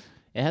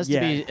has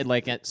Yeah. to be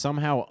like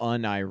somehow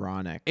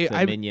unironic. It- the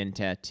I- minion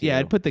tattoo. yeah,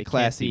 I'd put the It can't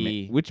classy.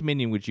 be- Which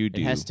minion would you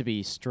do? It has to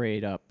be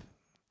straight up.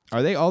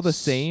 Are they all the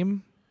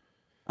same?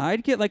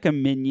 I'd get like a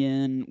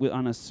minion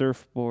on a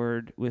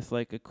surfboard with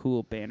like a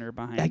cool banner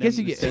behind. I guess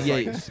him you that get- says, yeah,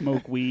 like, yeah.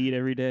 smoke weed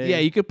every day. Yeah,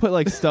 you could put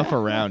like stuff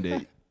around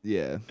it.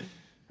 Yeah.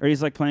 or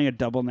he's like playing a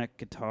double neck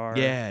guitar.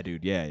 Yeah,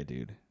 dude. Yeah,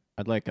 dude.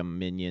 I'd like a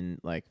minion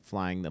like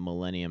flying the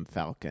Millennium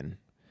Falcon.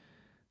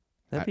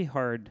 that'd be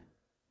hard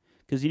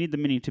because you need the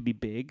minion to be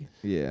big.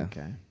 Yeah.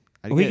 Okay.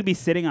 I'd Or he get- could be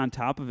sitting on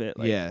top of it.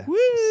 Like, yeah.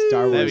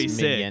 Star Wars That'd be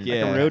sick. minion.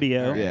 Yeah. a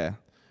rodeo. Yeah.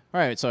 All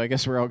right, so I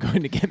guess we're all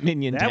going to get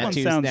minion That one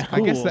tattoos sounds now.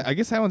 cool. I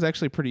guess that one's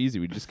actually pretty easy.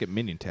 We just get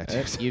minion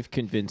tattoos. You've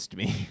convinced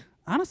me.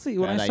 Honestly,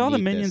 when Glad I I saw the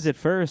need minions this. at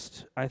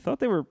first, I thought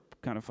they were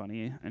kind of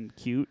funny and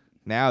cute.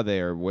 Now they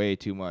are way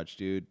too much,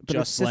 dude. But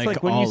Just it's just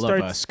like when all you of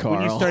start, us, When you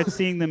Carl. start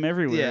seeing them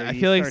everywhere, Yeah, I you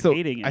feel like start so.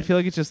 hating it. I feel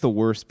like it's just the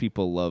worst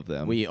people love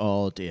them. We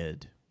all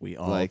did. We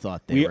all Like,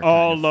 thought they we were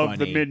all kinda love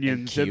the funny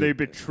minions, and they cute.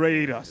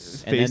 betrayed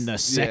us. And then Face- the yeah.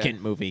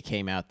 second movie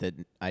came out that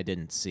I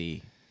didn't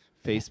see.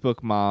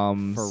 Facebook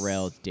moms.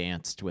 Pharrell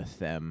danced with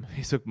them.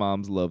 Facebook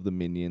moms love the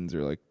minions,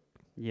 or like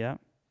Yeah.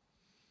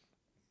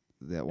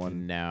 that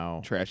one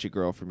Now, trashy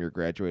girl from your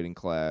graduating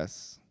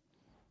class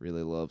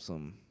really loves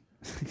them.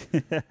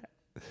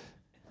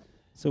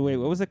 So wait,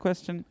 what was the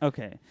question?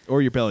 Okay.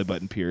 Or your belly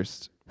button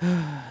pierced.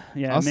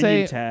 Yeah, I'll minion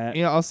say, tat.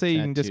 I'll say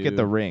you can just get the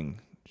Tattoo. ring,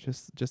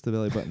 just the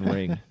belly button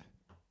ring.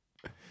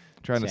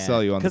 Trying to Tat.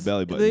 sell you on the 'Cause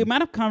belly the button.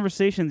 amount of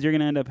conversations you're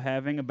gonna end up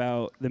having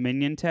about the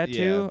minion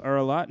tattoo Yeah. are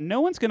a lot.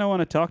 No one's gonna want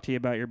to talk to you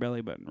about your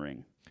belly button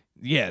ring.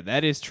 Yeah,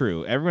 that is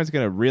true. Everyone's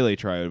gonna really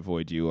try to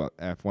avoid you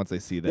once they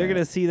see that. They're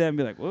gonna see that and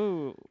be like,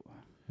 "Whoa."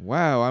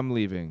 Wow, I'm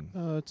leaving.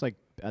 Oh, it's like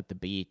at the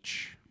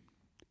beach.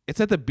 It's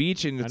at the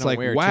beach, and I it's don't like,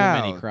 wear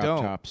wow, too many crop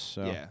don't. tops.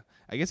 So. Yeah,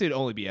 I guess it'd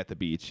only be at the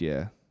beach.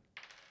 Yeah,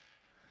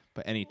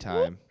 but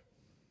anytime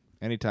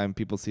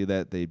people see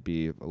that, they'd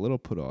be a little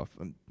put off.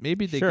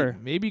 Maybe they Sure.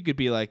 maybe you could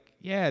be like,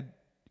 yeah,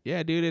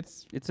 dude,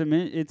 it's It's a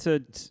dude,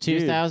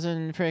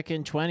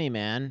 2020,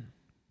 man.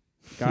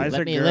 guys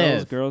Let are me girls,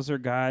 live. girls are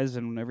guys,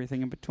 and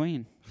everything in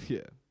between. yeah.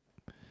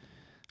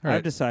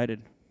 I've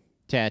decided.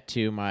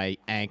 Tattoo my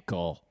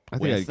ankle I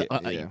think with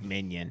I'd get- a yeah.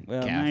 minion.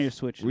 Well, calf. now you're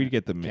switching. We'd it.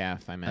 get the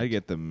calf. I meant I'd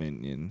get the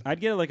minion. I'd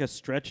get like a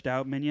stretched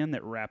out minion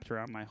that wrapped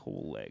around my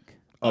whole leg.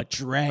 a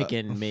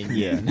dragon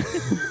minion.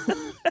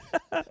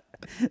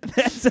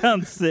 That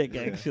sounds sick,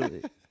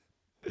 actually.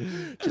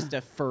 Just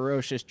a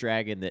ferocious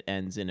dragon that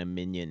ends in a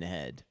minion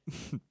head.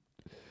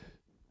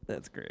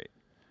 That's great.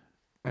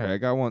 All right, I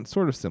got one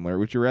sort of similar.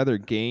 Would you rather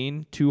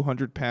gain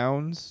 200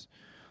 pounds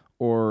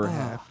or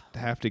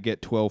have to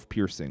get 12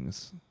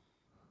 piercings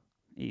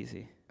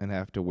Easy. and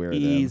have to wear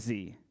them?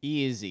 Easy.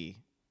 Easy.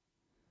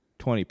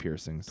 20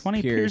 piercings.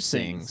 20 piercings.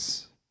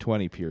 Piercings.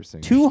 20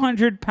 piercings.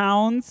 200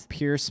 pounds?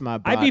 Pierce my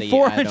I'd body. be I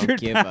 400 don't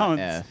give pounds.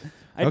 a F.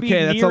 I'd be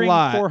Okay, that's a nearing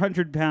lot.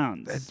 400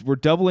 pounds. We're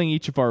doubling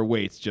each of our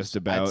weights just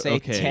about. I'd say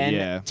okay, 10,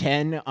 yeah.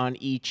 10 on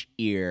each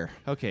ear.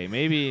 Okay,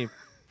 maybe.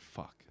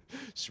 Fuck.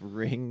 Just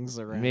rings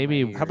around.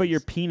 Maybe- my How about your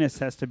ears. penis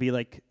has to be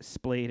like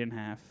splayed in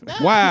half?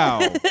 Wow.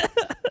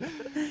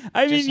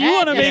 I mean, Just you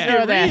want to had make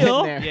throw it that in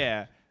real. there.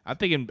 Yeah. I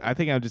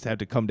think I'll just have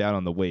to come down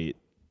on the weight.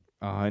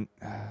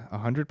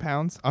 100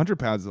 pounds? 100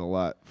 pounds is a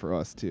lot for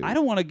us, too. I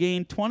don't want to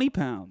gain 20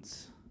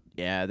 pounds.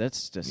 Yeah,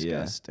 that's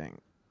disgusting.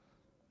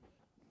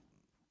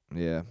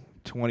 Yeah.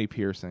 20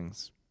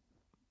 piercings.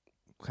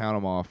 Count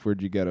them off.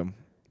 Where'd you get them?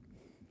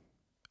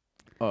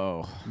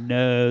 Oh,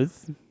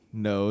 Nose.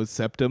 Nose,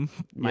 septum,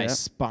 my Yeah.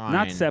 spine.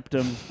 Not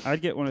septum.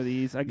 I'd get one of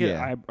these. I'd get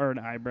Yeah. an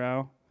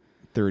eyebrow.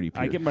 30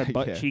 I get my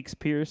butt yeah. cheeks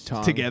pierced.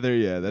 Tongue. Together,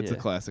 yeah, that's a Yeah.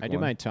 classic I do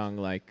one. my tongue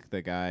like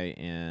the guy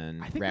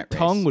in I think Rat the Race.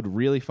 tongue would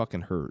really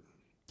fucking hurt.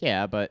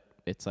 Yeah, but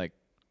it's like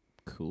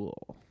cool.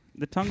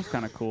 The tongue's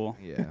kind of cool.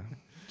 Yeah.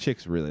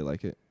 Chicks really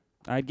like it.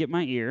 I'd get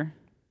my ear.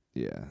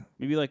 Yeah.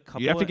 Maybe like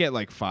couple. You have to of- get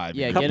like 5.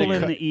 Yeah, in get each couple a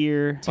in ear. the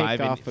ear. Take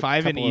Five in- off a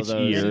 5 in couple of each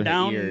those ear.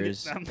 Down.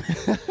 ears.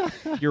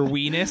 Your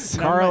weenus.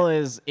 No, Carl my-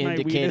 is my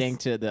indicating weenus-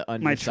 to the my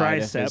underside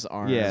of his tricep.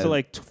 arm. Yeah. So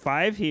like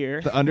 5 here.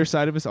 The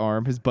underside of his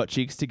arm, his butt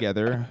cheeks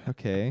together.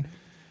 Okay.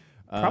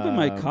 Probably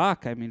my Um,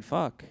 cock. I mean,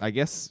 fuck. I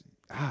guess.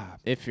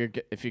 If you're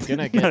gonna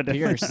No, get definitely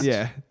pierced, not.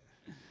 Yeah.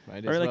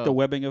 might Or as like the well.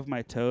 webbing of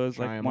my toes,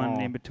 Try like 'em one all.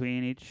 in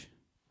between each.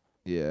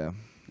 Yeah.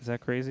 Is that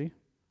crazy?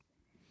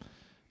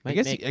 Might I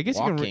make guess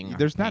you can. walking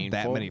There's not that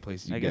painful. many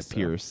places you I can get guess so.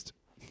 pierced.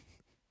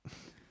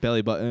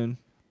 Belly button.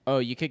 Oh,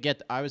 you could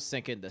get. I was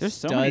thinking the There's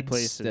so studs, many the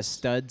places.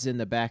 studs in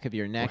the back of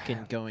your neck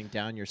and going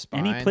down your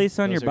spine. Any place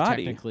on Those your are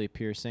body. technically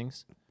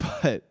piercings.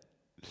 But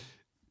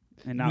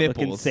And not look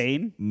nipples.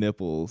 insane.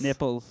 Nipples.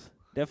 Nipples.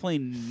 Definitely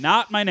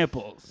not my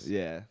nipples.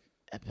 Yeah.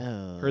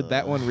 Heard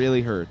that one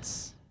really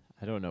hurts.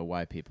 I don't know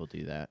why people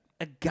do that.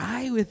 A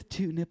guy with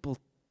 2 nipple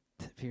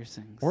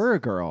piercings. Or a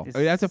girl. Is-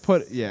 I'd have to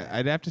put. Yeah,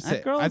 I'd have to say.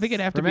 I girls- think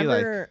it'd have to be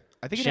Remember like.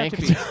 I think it'd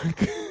have Shank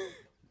to be.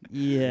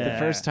 Yeah. the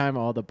first time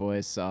all the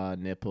boys saw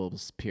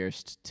nipples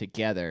pierced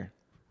together,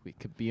 we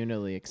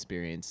communally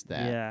experienced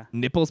that. Yeah.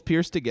 Nipples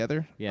pierced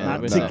together. Yeah, Not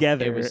it was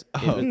together. It was,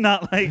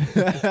 Not like.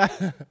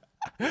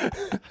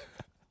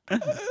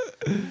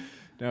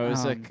 no,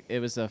 it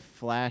was a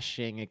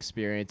flashing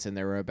experience, and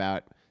there were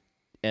about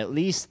at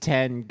least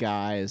 10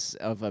 guys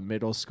of a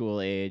middle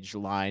school age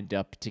lined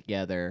up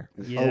together,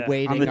 Yeah,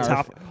 awaiting on the our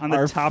top- f- on the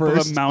our top of a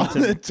first,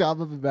 mountain. on the top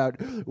of about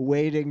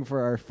waiting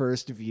for our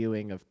first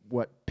viewing of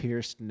what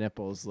pierced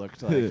nipples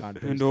looked like on.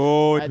 And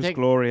oh, I it was think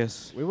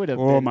glorious. we would have.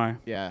 Oh been, my.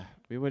 Yeah,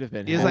 we would have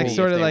been. It was like happy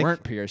sorta if they like-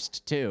 weren't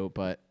pierced too,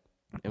 but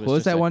it was What was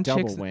just that a one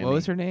double chick? whammy. What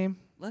was her name?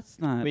 Let's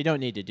not. We don't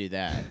need to do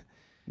that.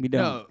 We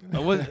don't.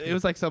 No, it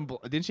was like some.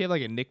 Didn't she have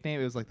like a nickname?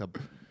 It was like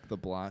the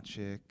blonde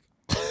chick.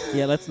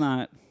 Yeah, let's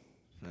not.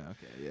 No,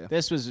 okay, yeah.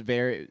 This was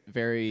very,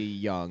 very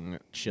young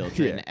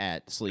children Yeah.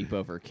 at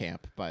sleepover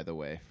camp, by the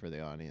way, for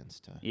the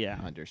audience to Yeah.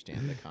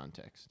 understand the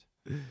context.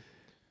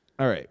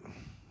 All right.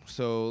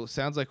 So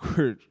sounds like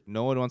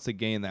no one wants to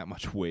gain that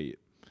much weight.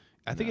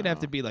 I think it'd have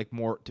to be like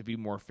more to be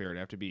more fair. It'd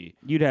have to be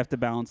You'd have to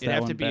balance it'd that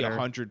have one to be better.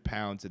 100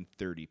 pounds and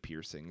 30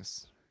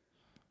 piercings,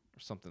 or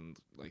something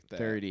like that.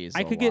 30 is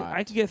I a could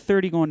lot. get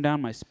 30 going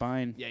down my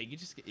spine. Yeah, you could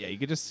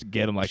just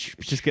get them like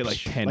just get like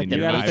 10 Like in the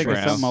You your gotta think of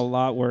eyebrows. something a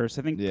lot worse.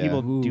 I think Yeah.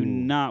 people do Ooh.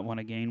 not want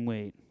to gain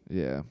weight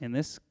Yeah. in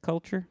this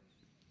culture.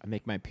 I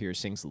make my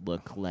piercings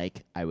look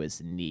like I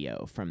was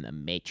Neo from the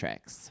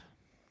Matrix.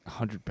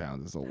 100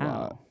 pounds is a lot.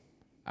 How?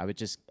 I would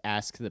just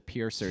ask the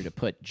piercer to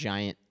put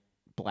giant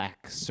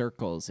black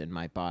circles in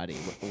my body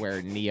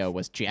where Neo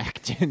was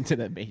jacked into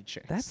the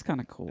Matrix. That's kind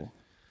of cool.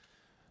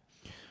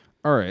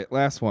 All right,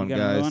 last one, You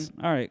got another guys.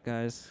 one? All right,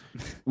 guys.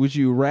 Would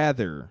you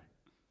rather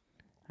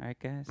All right,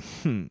 guys.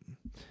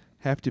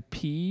 have to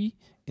pee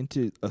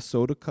into a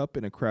soda cup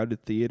in a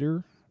crowded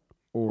theater,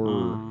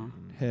 or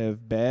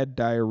have bad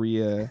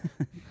diarrhea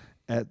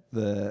at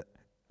the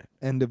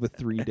end of a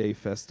 3-day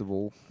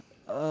festival?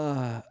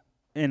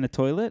 In a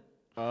toilet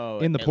Oh,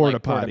 in the and, porta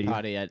like, potty.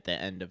 potty at the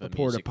end of a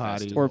porta music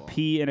potty. festival. or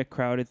pee in a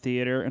crowded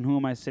theater, and who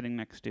am I sitting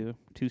next to?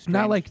 Too strange.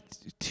 Not like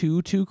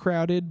too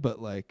crowded,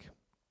 but like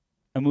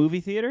a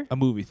movie theater. a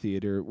movie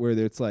theater where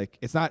it's like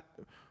it's not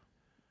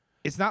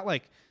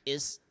like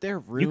Is there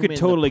room? could in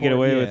totally the get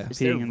away with Is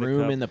there peeing in the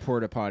room cup. in the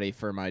porta potty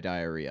for my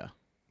diarrhea?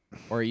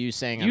 Or are you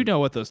saying you know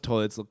what those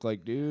toilets look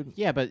like, dude.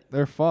 Yeah, but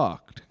They're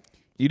fucked.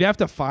 You'd have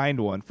to find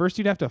one. First,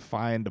 you'd have to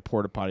find a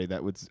porta potty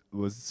that was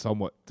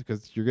somewhat,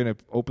 because you're gonna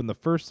open the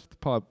first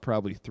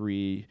probably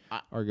 3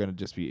 are gonna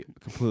just be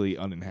completely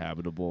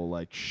uninhabitable,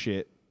 like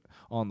shit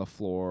on the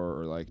floor,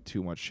 or like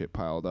too much shit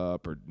piled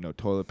up, or no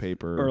toilet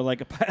paper, Or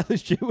like a pile of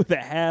shit with a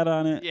hat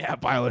on it. yeah, a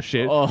pile of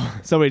shit. Oh.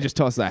 Somebody just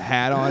tossed a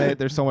hat on it.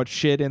 There's so much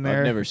shit in there.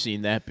 I've never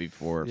seen that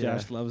before. Yeah.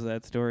 Josh loves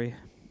that story.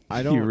 I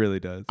He don't really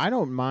does. I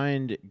don't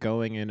mind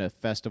going in a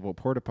festival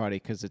porta potty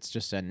because it's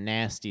just a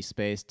nasty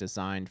space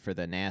designed for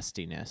the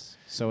nastiness.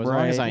 So as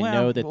long as I Right.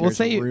 know Well, that Well, there's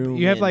say room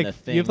you have in like the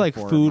thing you have like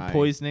for food my-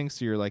 poisoning,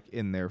 so you're like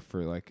in there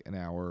for like an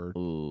hour.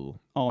 Ooh.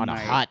 All on night.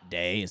 a hot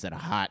day, is it a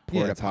hot Yeah,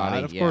 porta it's hot.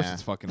 potty? Of course,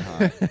 it's fucking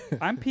hot.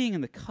 I'm peeing in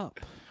the cup.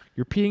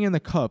 You're peeing in the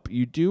cup.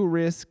 You do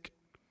risk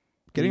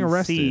getting Being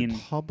arrested. seen.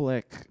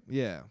 public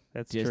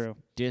That's dis- true.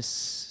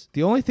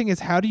 The only thing is,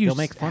 how do you They'll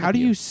make fun how of do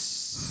you. you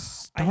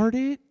start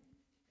it?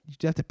 You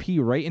have to pee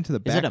right into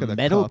the Is back it of a the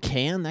metal cup.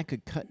 can that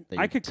could cut?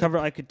 I could cover.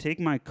 I could take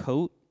my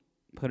coat,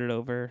 put it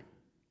over,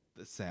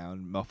 The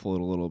sound, muffle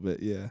it a little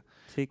bit. Yeah.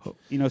 take sort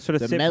of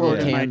the sit metal forward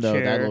in my can though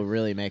chair. that'll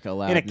really make a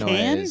loud In a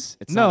can? noise.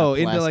 It's No, not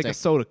a into like a plastic-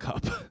 soda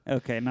cup.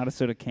 Okay, not a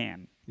soda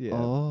can. Yeah.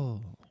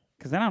 Oh.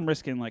 Because then I'm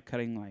risking like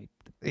cutting my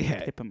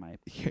Yeah. tip of my.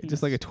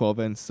 Just like a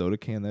 12-inch soda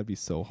can. That'd be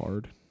so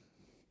hard.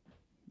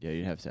 Yeah,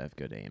 you'd have to have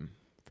good aim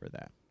for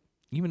that.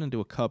 Even into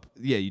a cup.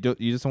 Yeah, you don't.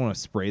 You just don't want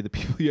to spray the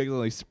people. You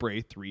accidentally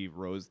spray 3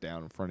 rows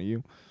down in front of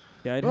you.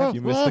 Yeah, I'd have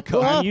You to. missed the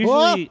cup.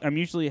 I'm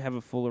usually have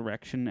a full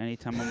erection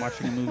anytime I'm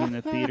watching a movie in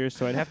the theater,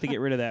 so I'd have to get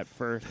rid of that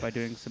first by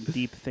doing some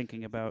deep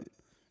thinking about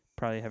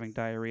probably having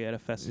diarrhea at a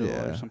festival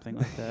Yeah. or something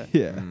like that.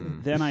 Yeah.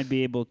 Then I'd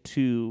be able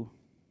to,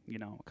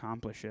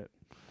 accomplish it.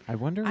 I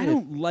wonder I if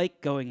don't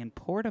like going in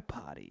porta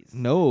potties.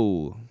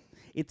 No.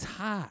 It's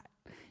hot.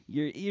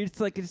 It's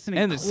like it's an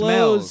And it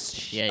enclosed.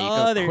 smells. Yeah, you go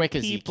other quick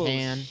as you people's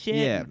can. Shit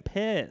Yeah. and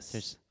piss.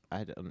 there's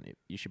I don't.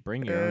 You should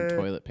bring your own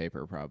toilet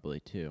paper probably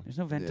too. There's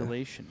no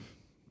ventilation.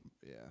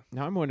 Yeah.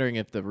 Now I'm wondering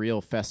if the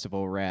real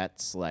festival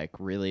rats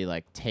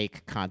really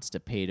take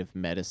constipative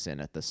medicine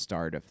at the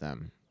start of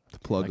them. To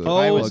plug Like, it. if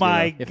I Oh was-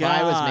 my If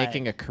I was God.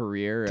 making a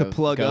career To of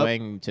plug up.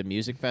 going to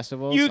music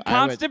festivals, You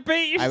I would, constipate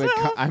I yourself.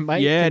 would. I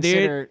might. Yeah,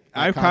 consider, dude.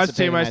 I've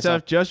constipated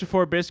myself just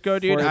before Bisco,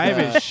 dude. for I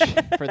haven't.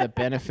 the, for the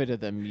benefit of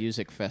the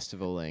music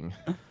festivaling.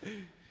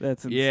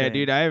 That's insane. Yeah,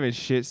 dude. I haven't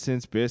shit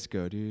since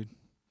Bisco, dude.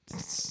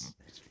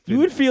 You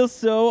would feel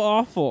so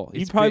awful.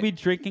 You'd It's probably been-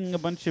 be drinking a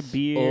bunch of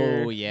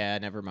beer. Oh yeah,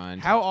 never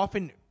mind. How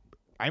often?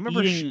 I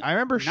remember. Eating I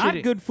remember not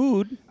shitting. good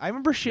food. I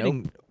remember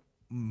shitting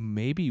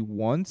maybe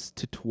once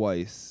to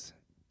twice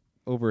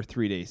over a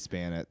 3-day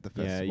span at the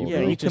Yeah, festival. Yeah,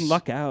 really you can just-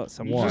 luck out You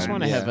sometimes. just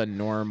want to Yeah. have a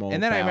normal.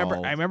 And then I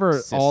bowel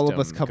remember all of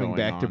us system coming going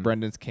back to on.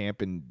 Brendan's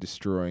camp and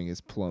destroying his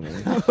plumbing.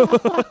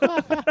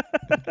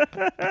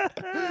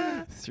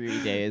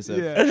 3 days of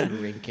Yeah.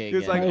 drinking. It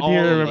was like and I do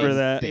all remember of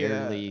that.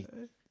 Barely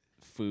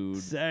food.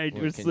 Sorry,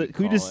 What it's can like, you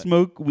can we call just it?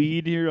 smoke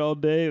weed here all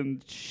day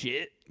and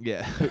shit?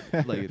 yeah,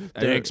 like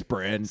Thanks,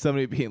 Brand.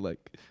 somebody being like,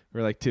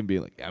 or like Tim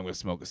being like, I'm gonna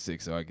smoke a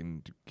 6 so I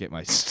can get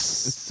my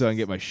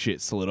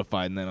shit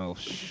solidified, and then I'll.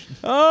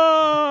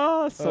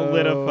 Oh,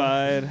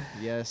 solidified.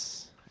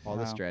 Yes, all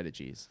the Wow.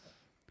 strategies.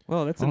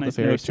 Well, that's a All the nice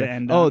various note to tra-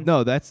 end Oh on.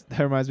 no, that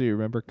reminds me.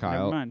 Remember Never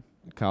Kyle? mind.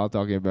 Kyle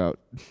talking about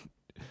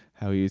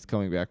how he was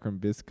coming back from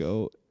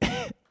Bisco,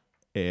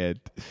 and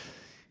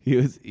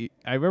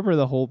I remember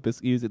the whole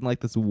Bisco. He was in like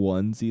this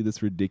onesie,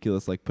 this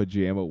ridiculous like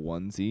pajama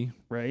onesie,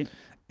 Right?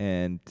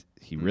 and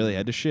he really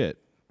had to shit.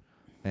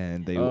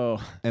 And they Oh,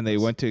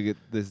 went to get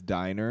this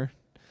diner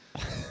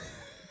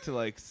to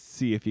like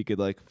see if he could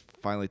like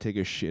finally take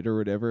a shit or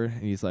whatever.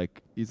 And he's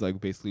like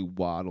basically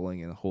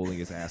waddling and holding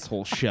his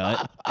asshole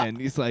shut. And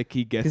he's like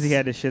he gets Because he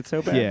had to shit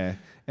so bad. yeah.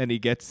 And he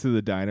gets to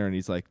the diner and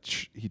he's like,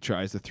 he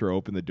tries to throw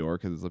open the door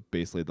because it's like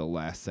basically the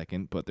last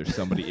second, but there's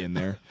somebody in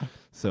there.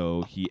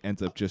 So he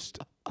ends up just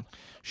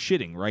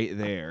shitting right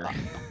there.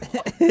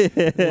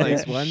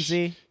 his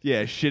onesie.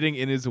 Yeah, shitting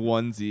in his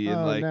onesie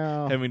and Oh, like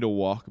no. having to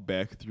walk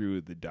back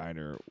through the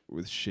diner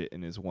with shit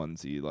in his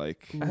onesie.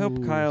 Like, I hope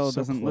Ooh, Kyle so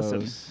doesn't close.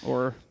 listen.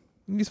 Or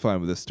he's fine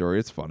with this story.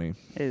 It's funny.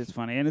 it is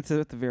funny. And it's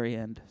at the very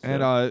end. So,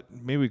 And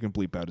maybe we can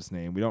bleep out his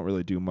name. We don't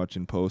really do much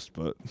in post,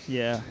 but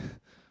yeah.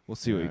 we'll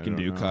see what I we can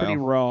don't do, know. Kyle. Pretty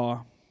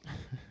raw.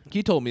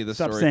 He told me the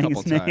Stop story a saying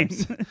couple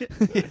his times.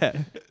 name.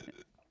 Yeah.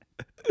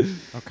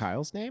 Oh,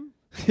 Kyle's name?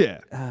 Yeah.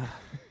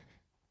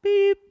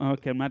 Beep.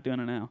 Okay, I'm not doing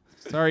it now.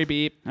 Sorry,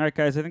 beep. All right,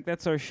 guys, I think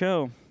that's our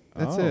show.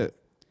 That's Oh. it.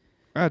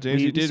 Wow, James,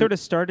 We you did. sort of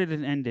started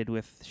and ended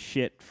with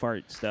shit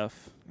fart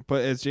stuff.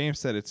 But as James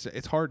said,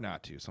 it's hard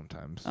not to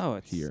sometimes. Oh,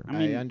 it's here. I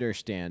mean,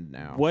 understand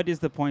now. what is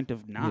the point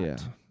of not? Yeah.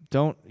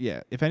 Don't.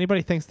 Yeah. If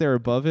anybody thinks they're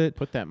above it,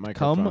 Put that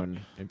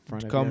microphone in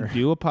front of come your...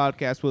 do a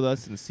podcast with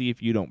us and see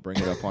if you don't bring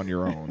it up on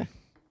your own.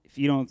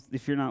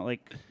 If you're not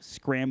like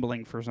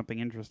scrambling for something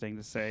interesting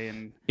to say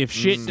and If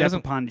shit step doesn't.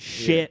 upon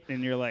shit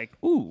and you're like,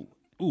 ooh,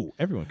 Ooh,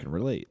 everyone can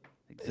relate.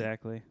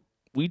 exactly.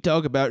 We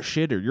talk about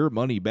shit or your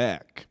money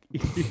back.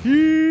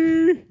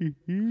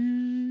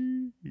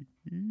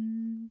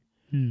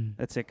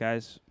 That's it,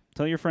 guys.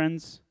 Tell your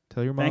friends.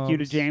 Tell your mom. Thank you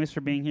to James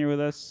for being here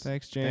with us.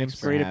 Thanks, James. Thanks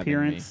for Great having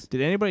appearance.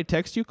 Did anybody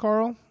text you,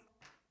 Carl?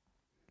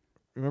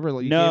 Remember,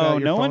 you No, gave out your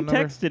no phone one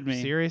number? texted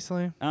me.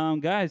 Seriously?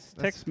 Guys,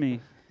 text me.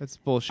 That's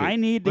bullshit. I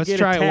need to Let's get a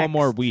try it one text.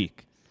 more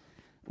week.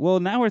 Well,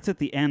 now it's at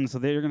the end, so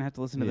they're going to have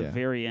to listen to the Yeah.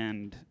 very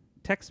end.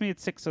 Text me at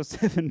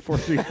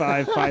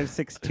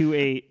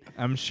 607-435-5628.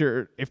 I'm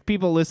sure if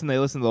people listen, they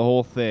listen to the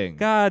whole thing.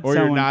 God, or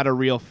you're someone- not a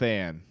real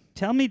fan.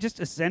 Tell me just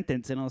a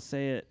sentence and I'll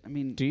say it. I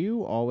mean, Do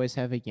you always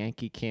have a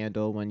Yankee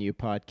candle when you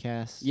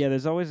podcast? yeah,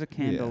 there's always a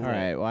candle. All lit.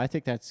 right. Well, I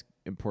think that's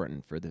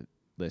important for the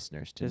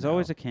listeners to There's know.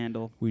 always a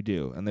candle. We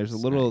do, and there's a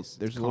It's little, nice.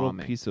 there's It's a little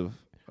calming. piece of.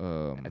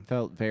 I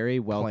felt very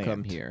welcome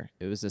plant. here.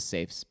 It was a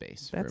safe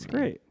space That's for me.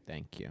 great.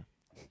 Thank you.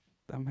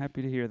 I'm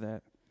happy to hear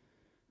that.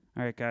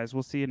 All right, guys,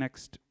 we'll see you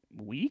next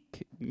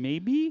week.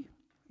 Maybe?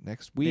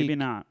 Next week. Maybe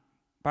not.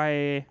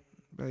 Bye.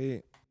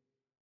 Bye.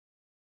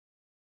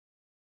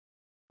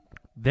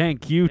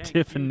 Thank you,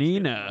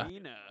 Tiffanina.